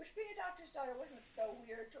which, being a doctor's daughter, wasn't so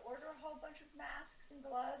weird to order a whole bunch of masks and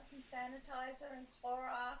gloves and sanitizer and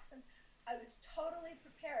Clorox. And I was totally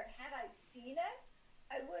prepared. Had I seen it,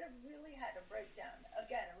 I would have really had a breakdown.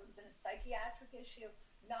 Again, it would have been a psychiatric issue,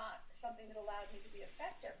 not something that allowed me to be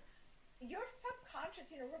effective. Your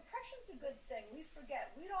subconscious, repression's a good thing. We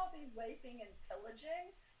forget. We'd all be raping and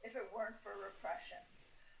pillaging if it weren't for repression.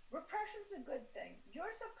 Repression's a good thing.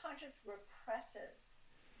 Your subconscious represses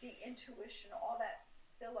the intuition, all that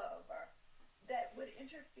spillover that would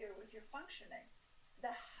interfere with your functioning.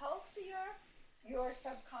 The healthier your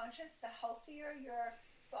subconscious, the healthier your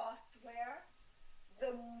software,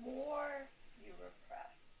 the more you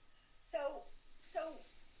repress. So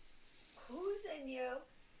who's in you?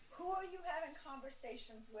 Who are you having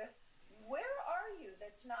conversations with? Where are you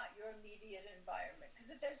that's not your immediate environment?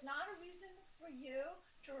 Because if there's not a reason for you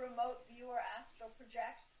to remote view or astral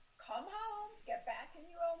project, come home, get back in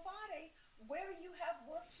your own body, where you have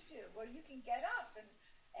work to do, where you can get up and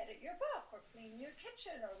edit your book or clean your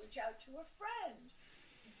kitchen or reach out to a friend.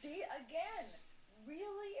 Again,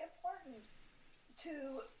 really important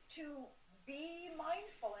to be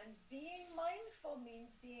mindful, and being mindful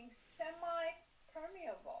means being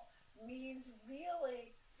semi-permeable, means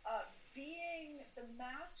really being the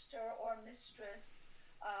master or mistress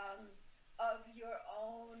of your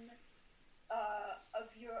own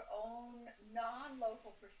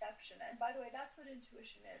non-local perception. And by the way, that's what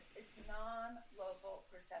intuition is. It's non-local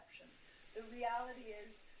perception. The reality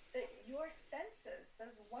is that your senses,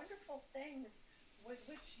 those wonderful things with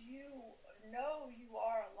which you know you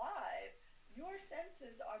are alive, your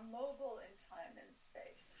senses are mobile in time and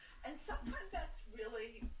space. And sometimes that's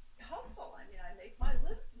really helpful. I mean, I make my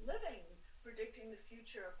living predicting the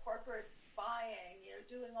future, corporate spying,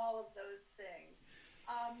 doing all of those things.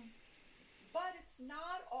 But it's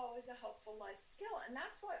not always a helpful life skill. And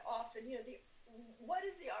that's why often, what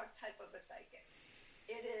is the archetype of a psychic?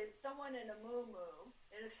 It is someone in a muumuu,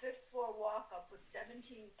 in a fifth floor walk-up with 17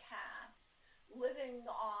 cats, living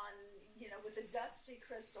on, with a dusty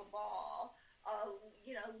crystal ball,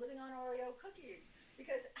 living on Oreo cookies.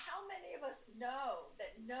 Because how many of us know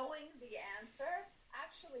that knowing the answer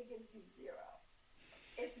actually gives you zero?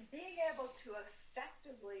 It's being able to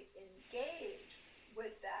effectively engage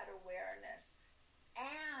with that awareness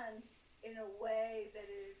and in a way that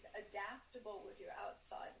is adaptable with your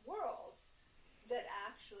outside world that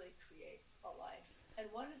actually creates a life. And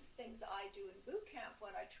one of the things I do in boot camp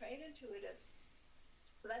when I train intuitives,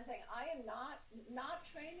 but I'm saying I am not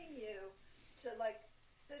training you to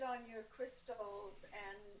sit on your crystals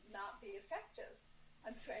and not be effective.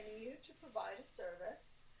 I'm training you to provide a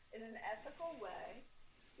service in an ethical way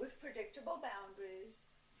with predictable boundaries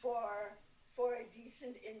for a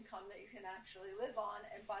decent income that you can actually live on.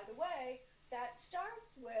 And by the way, that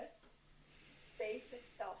starts with basic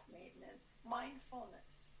self-maintenance,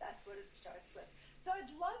 mindfulness. That's what it starts with. So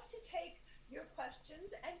I'd love to take your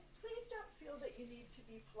questions, and please don't feel that you need to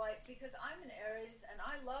be polite, because I'm an Aries and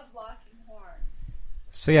I love locking horns.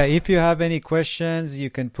 So yeah, if you have any questions,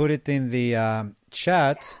 you can put it in the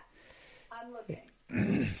chat. Yeah, I'm looking.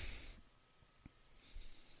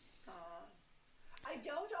 I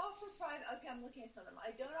don't offer private. Okay, I'm looking at some of them.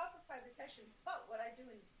 I don't offer private sessions, but what I do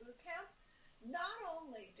in boot camp, not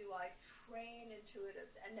only do I train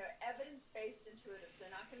intuitives, and they're evidence-based intuitives.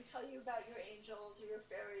 They're not going to tell you about your angels or your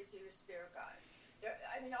fairies or your spirit guides.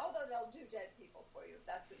 Although they'll do dead people for you if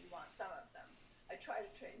that's what you want. Some of them, I try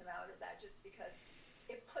to train them out of that just because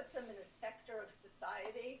it puts them in a sector of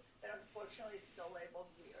society that unfortunately is still labeled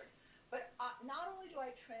weird. But not only do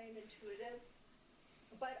I train intuitives,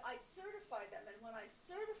 but I certify them. And when I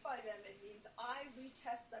certify them, it means I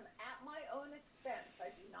retest them at my own expense.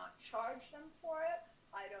 I do not charge them for it.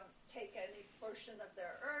 I don't take any portion of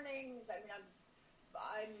their earnings. I mean,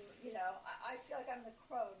 I feel like I'm the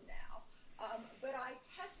crone now. But I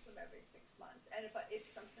test them every 6 months. And if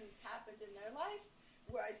something's happened in their life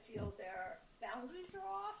where I feel their boundaries are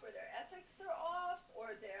off, or their ethics are off,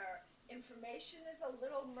 or their information is a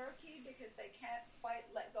little murky because they can't quite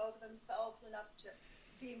let go of themselves enough to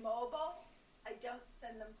be mobile, I don't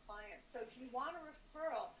send them clients. So if you want a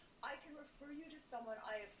referral, I can refer you to someone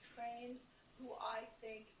I have trained who I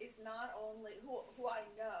think is not only, who I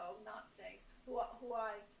know, not think, who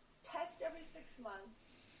I test every 6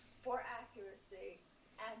 months for accuracy,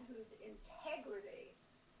 and whose integrity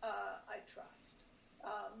I trust.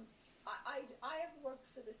 I have worked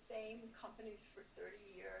for the same companies for 30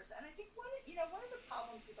 years, and I think one of the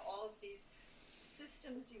problems with all of these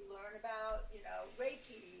systems you learn about,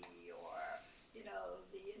 Reiki or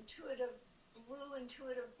the blue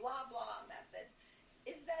intuitive blah blah method,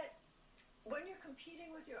 is that when you're competing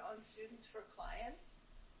with your own students for clients,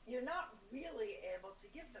 you're not really able to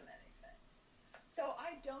give them anything. So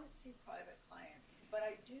I don't see private clients, but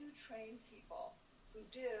I do train people who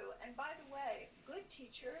do. And by the way, good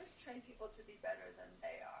teachers train people to be better than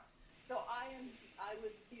they are. So I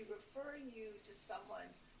would be referring you to someone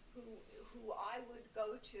who I would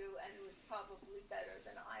go to and who is probably better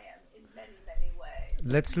than I am in many, many ways.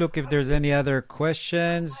 Let's look if there's any other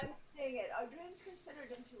questions. I'm saying it. Are dreams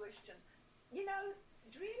considered intuition?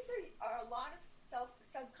 Dreams are a lot of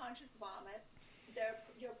subconscious vomit.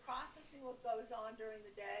 You're processing what goes on during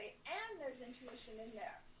the day, and there's intuition in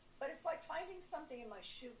there. But it's like finding something in my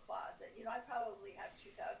shoe closet. I probably have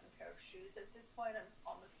 2,000 pair of shoes at this point. I'm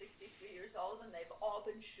almost 63 years old, and they've all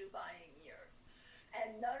been shoe buying years.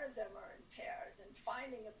 And none of them are in pairs. And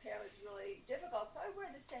finding a pair is really difficult. So I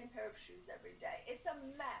wear the same pair of shoes every day. It's a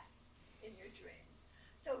mess in your dreams.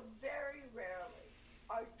 So very rarely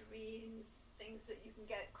are dreams things that you can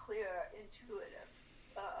get clear, intuitive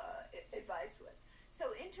advice with.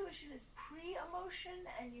 So intuition is pre-emotion,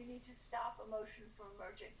 and you need to stop emotion from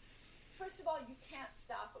emerging. First of all, you can't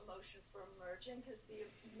stop emotion from emerging, because the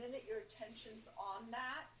minute your attention's on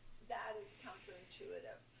that is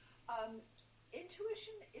counterintuitive.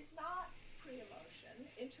 Intuition is not pre-emotion.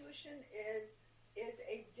 Intuition is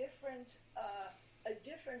a different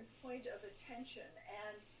point of attention,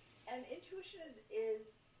 and intuition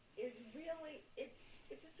is really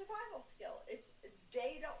it's a survival skill. It's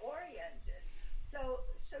data oriented. So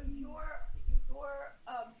your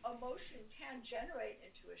emotion can generate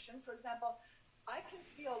intuition. For example, I can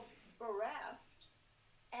feel bereft,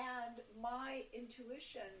 and my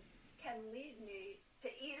intuition can lead me to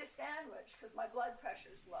eat a sandwich because my blood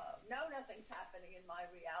pressure's low. No, nothing's happening in my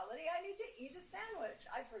reality. I need to eat a sandwich.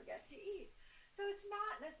 I forget to eat. So it's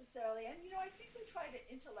not necessarily, and I think we try to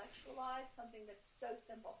intellectualize something that's so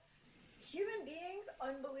simple. Human beings,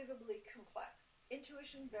 unbelievably complex.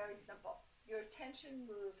 Intuition, very simple. Your attention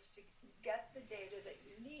moves to get the data that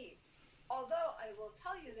you need. Although I will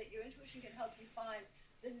tell you that your intuition can help you find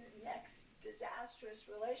the next disastrous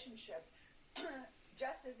relationship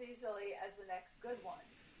just as easily as the next good one.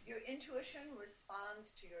 Your intuition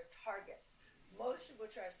responds to your targets, most of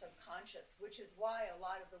which are subconscious, which is why a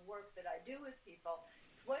lot of the work that I do with people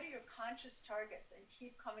is, what are your conscious targets? And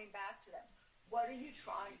keep coming back to them. What are you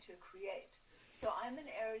trying to create? So I'm an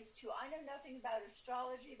Aries too. I know nothing about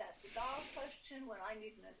astrology. That's a Gal question. When I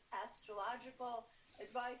need an astrological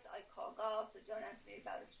advice, I call Gal, so don't ask me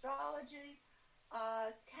about astrology.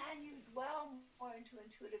 Can you dwell more into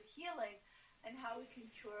intuitive healing and how we can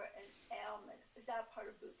cure an ailment? Is that part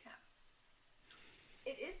of boot camp?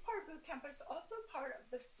 It is part of boot camp, but it's also part of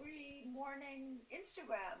the free morning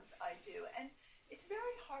Instagrams I do. And it's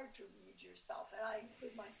very hard to read yourself, and I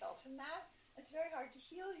include myself in that. It's very hard to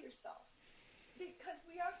heal yourself because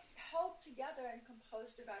we are held together and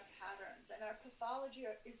composed of our patterns, and our pathology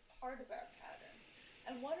is part of our patterns.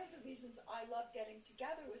 And one of the reasons I love getting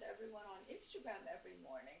together with everyone on Instagram every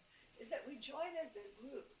morning is that we join as a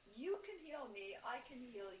group. You can heal me, I can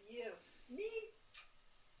heal you. Me,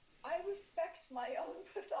 I respect my own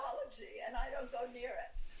pathology and I don't go near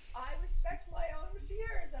it. I respect my own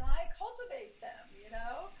fears and I cultivate them,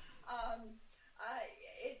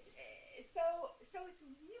 So it's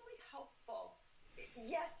really helpful.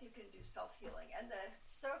 Yes, you can do self-healing, and the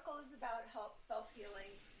circle is about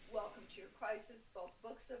self-healing. Welcome to Your Crisis. Both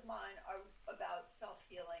books of mine are about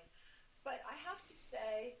self-healing. But I have to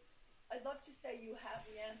say, I'd love to say you have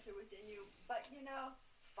the answer within you, but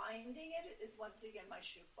finding it is once again my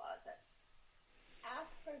shoe closet.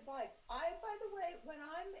 Ask for advice. By the way, when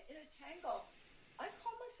I'm in a tangle, I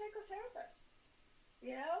call my psychotherapist.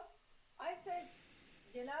 I say,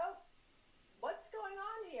 what's going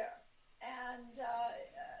on here? And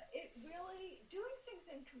it really, doing things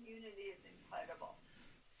in community is incredible.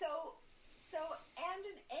 So, and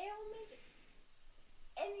an ailment,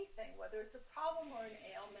 anything, whether it's a problem or an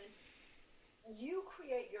ailment, you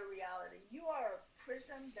create your reality. You are a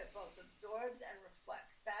prism that both absorbs and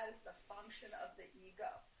reflects. That is the function of the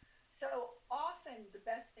ego. So often the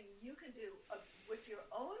best thing you can do with your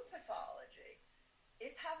own pathology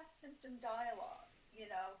is have a symptom dialogue.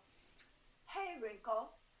 Hey,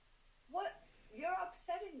 Wrinkle, you're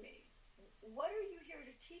upsetting me. What are you here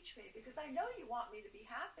to teach me? Because I know you want me to be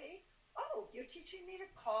happy. Oh, you're teaching me to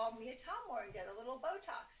call Mia Tomore and get a little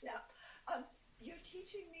Botox. Now, you're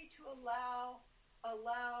teaching me to allow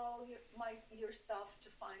allow yourself to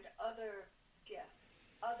find other gifts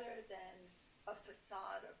other than a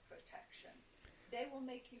facade of protection. They will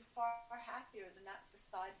make you far happier than that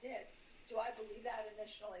facade did. Do I believe that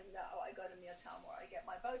initially? No. I go to Mealtown where I get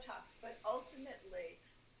my Botox, but ultimately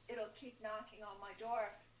it'll keep knocking on my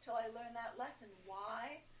door till I learn that lesson.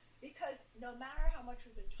 Why? Because no matter how much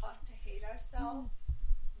we've been taught to hate ourselves,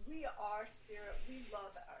 we are spirit. We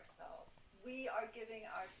love ourselves. We are giving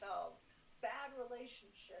ourselves bad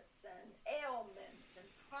relationships and ailments and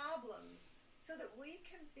problems so that we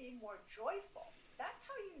can be more joyful. That's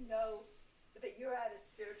how you know that you're at a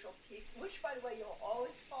spiritual peak, which, by the way, you'll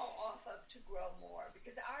always fall off of to grow more,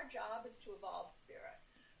 because our job is to evolve spirit.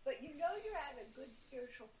 But you know you're at a good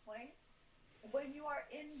spiritual point when you are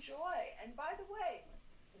in joy. And by the way,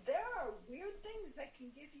 there are weird things that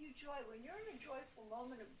can give you joy. When you're in a joyful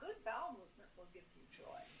moment, a good bowel movement will give you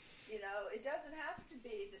joy. You know, it doesn't have to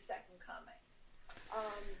be the second coming.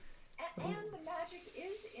 And the magic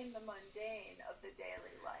is in the mundane of the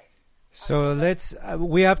daily life. So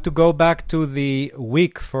we have to go back to the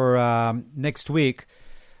week for next week,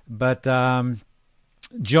 but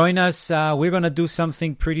join us. We're going to do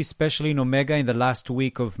something pretty special in Omega in the last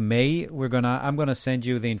week of May. I'm going to send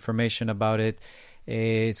you the information about it.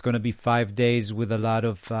 It's going to be 5 days with a lot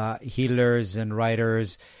of healers and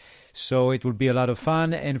writers. So it will be a lot of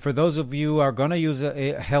fun. And for those of you who are going to use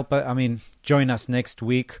join us next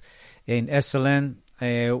week in Esselen.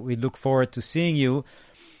 We look forward to seeing you.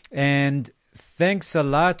 And thanks a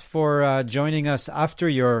lot for joining us after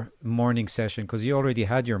your morning session, because you already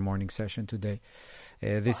had your morning session today.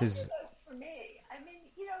 This is for me. I mean,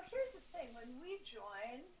 here's the thing: when we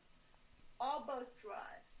join, all boats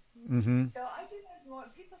rise. Mm-hmm. So I do this more.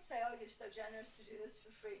 People say, "Oh, you're so generous to do this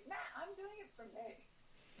for free." Nah, I'm doing it for me.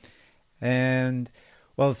 And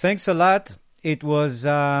well, thanks a lot. It was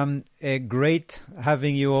great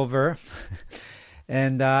having you over.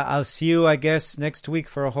 And I'll see you, I guess, next week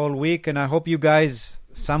for a whole week. And I hope you guys,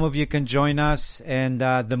 some of you can join us. And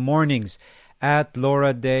the mornings at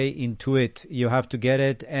Laura Day Intuit, you have to get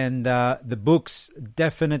it. And the books,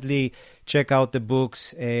 definitely check out the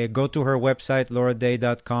books. Go to her website,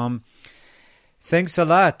 lauraday.com. Thanks a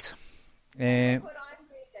lot. What I'm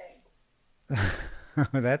reading.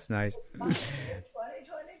 That's nice.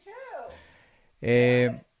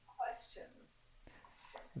 2022.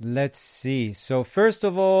 Let's see. So first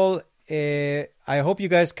of all, I hope you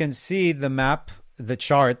guys can see the map, the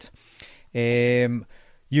chart. You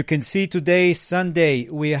can see today, Sunday,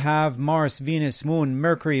 we have Mars, Venus, Moon,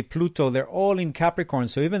 Mercury, Pluto. They're all in Capricorn.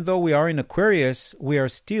 So even though we are in Aquarius, we are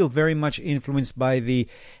still very much influenced by the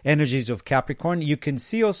energies of Capricorn. You can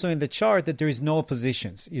see also in the chart that there is no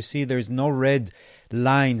oppositions. You see there's no red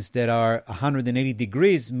lines that are 180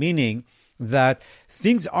 degrees, meaning that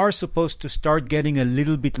things are supposed to start getting a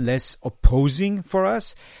little bit less opposing for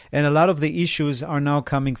us. And a lot of the issues are now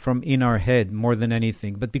coming from in our head more than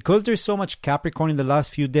anything. But because there's so much Capricorn in the last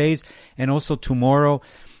few days and also tomorrow,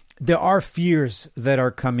 there are fears that are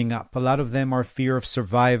coming up. A lot of them are fear of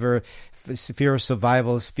survival, fear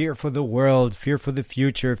for the world, fear for the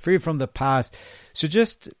future, fear from the past. So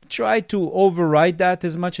just try to override that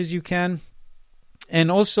as much as you can. And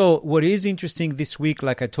also, what is interesting this week,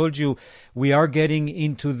 like I told you, we are getting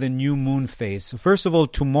into the new moon phase. So first of all,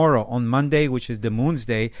 tomorrow on Monday, which is the moon's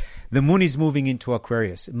day, the moon is moving into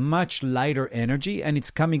Aquarius. Much lighter energy, and it's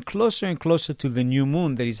coming closer and closer to the new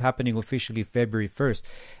moon that is happening officially February 1st.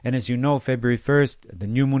 And as you know, February 1st, the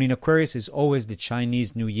new moon in Aquarius is always the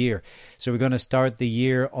Chinese New Year. So we're going to start the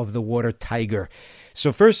year of the water tiger.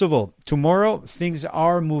 So first of all, tomorrow, things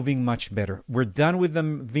are moving much better. We're done with the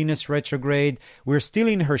Venus retrograde. We're still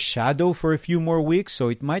in her shadow for a few more weeks, so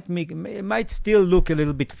it might still look a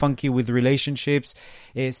little bit funky with relationships.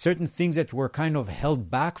 Certain things that were kind of held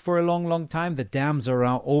back for a long, long time, the dams are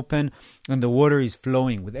now open and the water is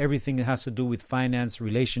flowing with everything that has to do with finance,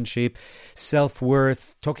 relationship,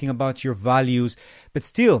 self-worth, talking about your values. But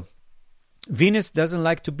still, Venus doesn't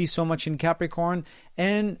like to be so much in Capricorn,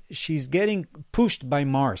 and she's getting pushed by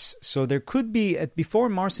Mars. So there could be, before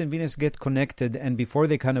Mars and Venus get connected and before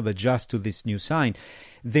they kind of adjust to this new sign,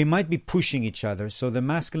 they might be pushing each other. So the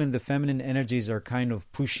masculine and the feminine energies are kind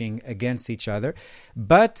of pushing against each other.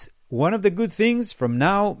 But one of the good things from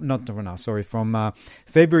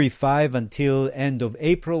February 5 until end of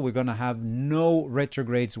April, we're going to have no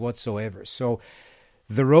retrogrades whatsoever. So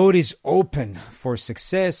the road is open for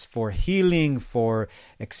success, for healing, for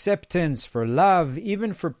acceptance, for love,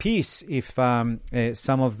 even for peace, if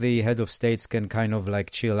some of the head of states can kind of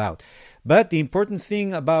like chill out. But the important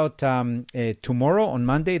thing about tomorrow, on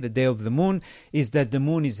Monday, the day of the moon, is that the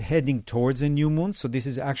moon is heading towards a new moon. So this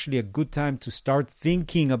is actually a good time to start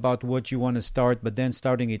thinking about what you want to start, but then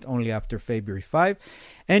starting it only after February 5.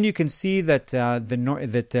 And you can see that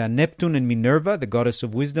Neptune and Minerva, the goddess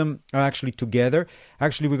of wisdom, are actually together.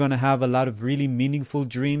 Actually, we're going to have a lot of really meaningful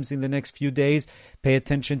dreams in the next few days. Pay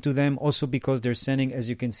attention to them. Also because they're sending, as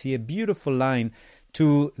you can see, a beautiful line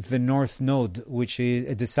to the North Node, which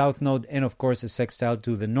is the South Node, and of course a sextile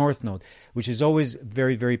to the North Node, which is always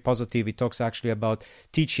very, very positive. It talks actually about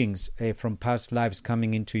teachings from past lives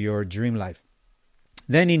coming into your dream life.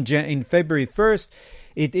 Then in February 1st,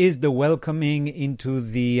 it is the welcoming into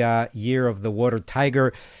the year of the water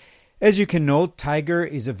tiger. As you can note, tiger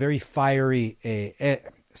is a very fiery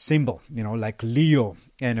symbol, like Leo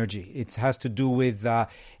energy. It has to do with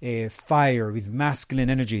fire, with masculine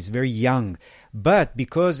energy. It's very young. But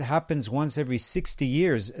because it happens once every 60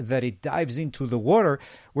 years that it dives into the water,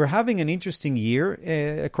 we're having an interesting year,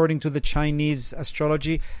 according to the Chinese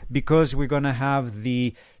astrology, because we're going to have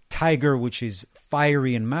the tiger, which is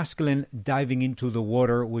fiery and masculine, diving into the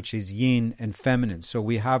water, which is yin and feminine. So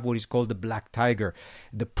we have what is called the black tiger,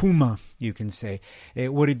 the puma, you can say.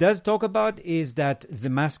 What it does talk about is that the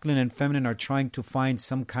masculine and feminine are trying to find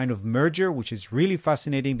some kind of merger, which is really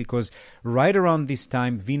fascinating because right around this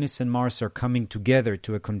time, Venus and Mars are coming together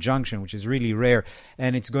to a conjunction, which is really rare.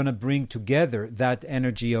 And it's going to bring together that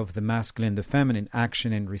energy of the masculine, the feminine,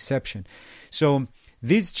 action and reception. So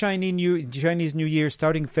this Chinese New Year,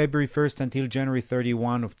 starting February 1st until January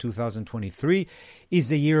 31 of 2023,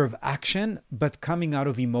 is a year of action, but coming out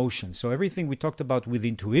of emotion. So everything we talked about with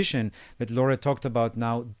intuition that Laura talked about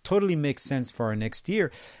now totally makes sense for our next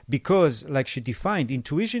year because, like she defined,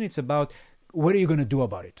 intuition, it's about what are you going to do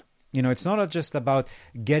about it? It's not just about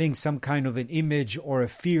getting some kind of an image or a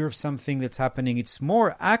fear of something that's happening. It's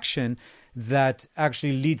more action that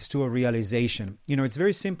actually leads to a realization. It's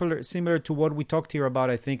very similar to what we talked here about,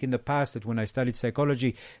 I think, in the past, that when I studied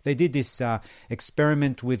psychology, they did this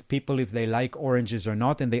experiment with people if they like oranges or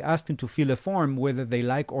not, and they asked them to fill a form whether they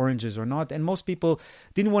like oranges or not, and most people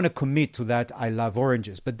didn't want to commit to that, I love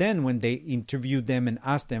oranges. But then when they interviewed them and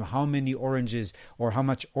asked them how many oranges or how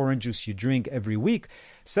much orange juice you drink every week,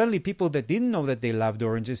 suddenly people that didn't know that they loved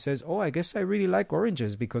oranges says, oh, I guess I really like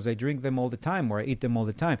oranges because I drink them all the time or I eat them all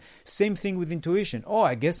the time. Same thing with intuition. Oh,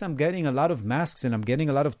 I guess I'm getting a lot of masks and I'm getting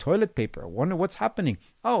a lot of toilet paper. I wonder what's happening.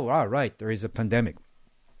 Oh, all right, there is a pandemic.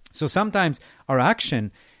 So sometimes our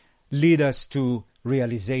action lead us to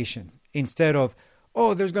realization instead of,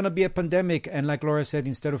 oh, there's going to be a pandemic. And like Laura said,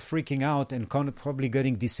 instead of freaking out and probably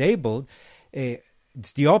getting disabled,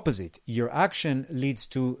 it's the opposite. Your action leads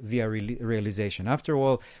to the realization. After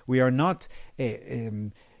all, we are not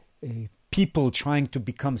people trying to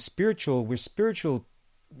become spiritual. We're spiritual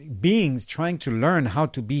beings trying to learn how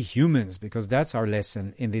to be humans because that's our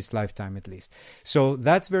lesson in this lifetime at least. So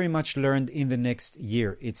that's very much learned in the next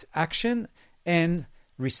year. It's action and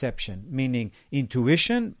reception, meaning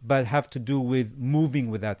intuition, but have to do with moving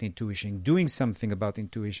with that intuition, doing something about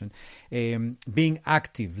intuition, being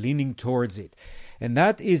active, leaning towards it. And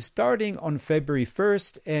that is starting on February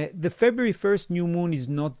 1st. The February 1st new moon is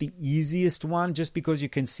not the easiest one, just because you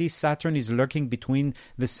can see Saturn is lurking between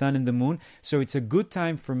the sun and the moon. So it's a good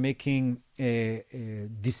time for making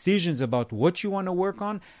decisions about what you want to work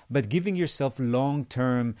on, but giving yourself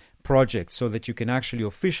long-term projects so that you can actually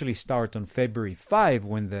officially start on February 5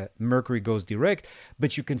 when the Mercury goes direct.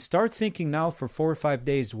 But you can start thinking now for 4 or 5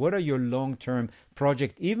 days, what are your long-term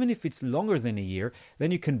project? Even if it's longer than a year,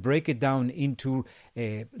 then you can break it down into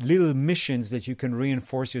little missions that you can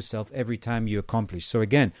reinforce yourself every time you accomplish. So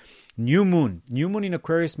again, new moon in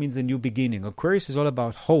Aquarius means a new beginning. Aquarius is all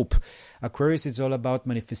about hope. Aquarius is all about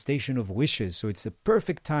manifestation of wishes. So it's a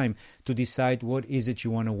perfect time to decide what is it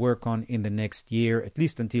you want to work on in the next year, at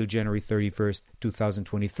least until January 31st,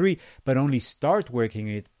 2023, but only start working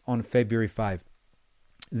it on February 5.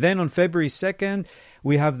 Then on February 2nd,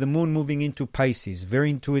 we have the moon moving into Pisces, very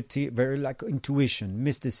intuitive, very like intuition,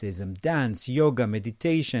 mysticism, dance, yoga,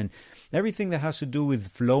 meditation, everything that has to do with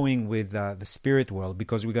flowing with the spirit world,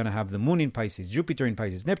 because we're going to have the moon in Pisces, Jupiter in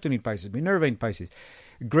Pisces, Neptune in Pisces, Minerva in Pisces.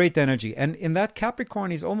 Great energy. And in that,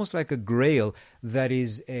 Capricorn is almost like a grail that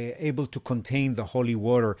is able to contain the holy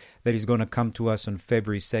water that is going to come to us on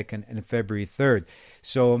February 2nd and February 3rd.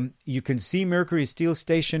 So you can see Mercury is still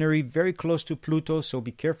stationary, very close to Pluto. So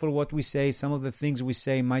be careful what we say. Some of the things we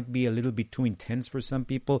say might be a little bit too intense for some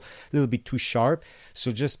people, a little bit too sharp.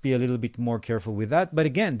 So just be a little bit more careful with that. But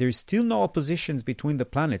again, there's still no oppositions between the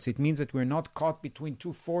planets. It means that we're not caught between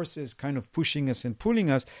two forces kind of pushing us and pulling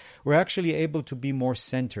us. We're actually able to be more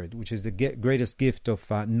centered, which is the greatest gift of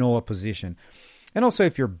no opposition. And also,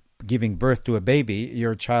 if you're giving birth to a baby,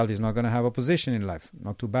 your child is not going to have opposition in life.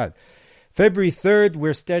 Not too bad. February 3rd,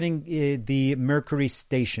 we're starting the Mercury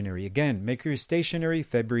stationary. Again, Mercury stationary,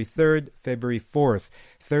 February 3rd, February 4th,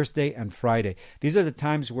 Thursday and Friday. These are the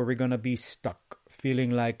times where we're going to be stuck,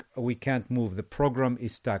 feeling like we can't move. The program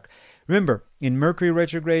is stuck. Remember, in Mercury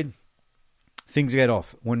retrograde, things get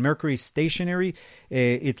off. When Mercury is stationary,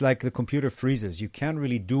 it's like the computer freezes. You can't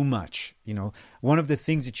really do much. One of the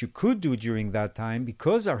things that you could do during that time,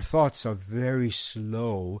 because our thoughts are very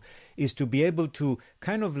slow, is to be able to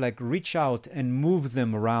kind of like reach out and move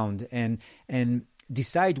them around and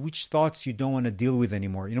decide which thoughts you don't want to deal with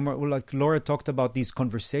anymore. Like Laura talked about these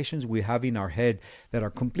conversations we have in our head that are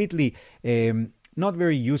completely not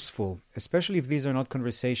very useful, especially if these are not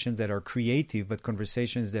conversations that are creative, but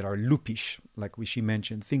conversations that are loopish, like she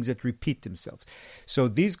mentioned, things that repeat themselves. So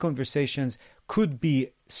these conversations could be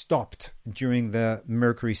stopped during the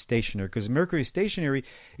Mercury stationary, because Mercury stationary,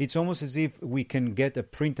 it's almost as if we can get a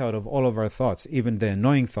printout of all of our thoughts, even the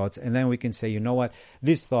annoying thoughts, and then we can say, you know what,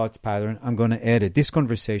 this thought pattern, I'm going to edit. This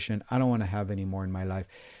conversation, I don't want to have anymore in my life.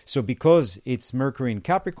 So because it's Mercury in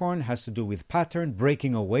Capricorn, has to do with pattern,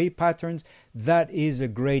 breaking away patterns, that is a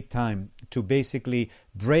great time to basically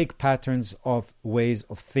break patterns of ways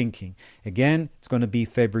of thinking. Again, it's going to be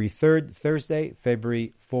February 3rd, Thursday,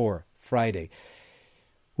 February 4th, Friday.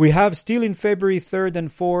 We have still in February 3rd and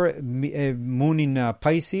 4th moon in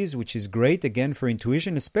Pisces, which is great, again, for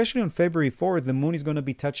intuition. Especially on February 4th, the moon is going to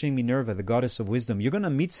be touching Minerva, the goddess of wisdom. You're going to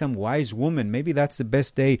meet some wise woman. Maybe that's the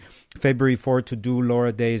best day, February 4th, to do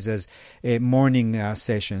Laura Days as morning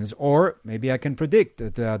sessions. Or maybe I can predict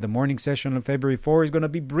that the morning session on February 4th is going to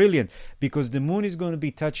be brilliant, because the moon is going to be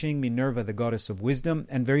touching Minerva, the goddess of wisdom,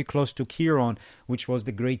 and very close to Chiron, which was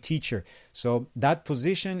the great teacher. So that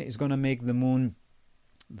position is going to make the moon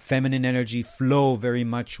feminine energy flow very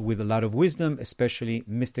much with a lot of wisdom, especially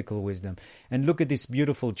mystical wisdom. And look at this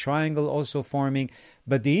beautiful triangle also forming.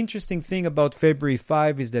 But the interesting thing about February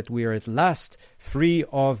 5 is that we are at last free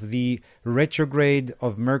of the retrograde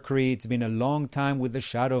of Mercury. It's been a long time with the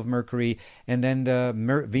shadow of Mercury and then the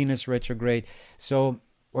Venus retrograde. So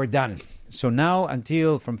we're done. So now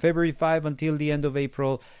from February 5 until the end of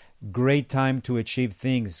April, great time to achieve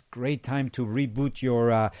things. Great time to reboot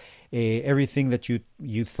your everything that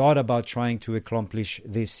you thought about trying to accomplish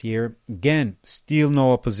this year. Again, still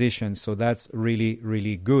no opposition, so that's really,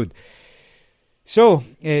 really good. So,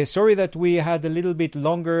 sorry that we had a little bit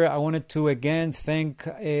longer. I wanted to again thank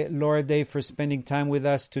Laura Day for spending time with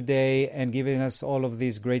us today and giving us all of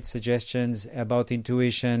these great suggestions about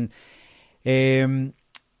intuition.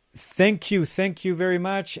 Thank you very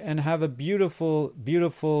much, and have a beautiful,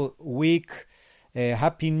 beautiful week.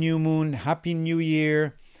 Happy new moon, happy new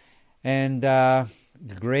year, and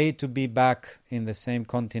great to be back in the same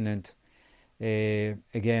continent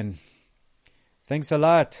again. Thanks a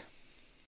lot.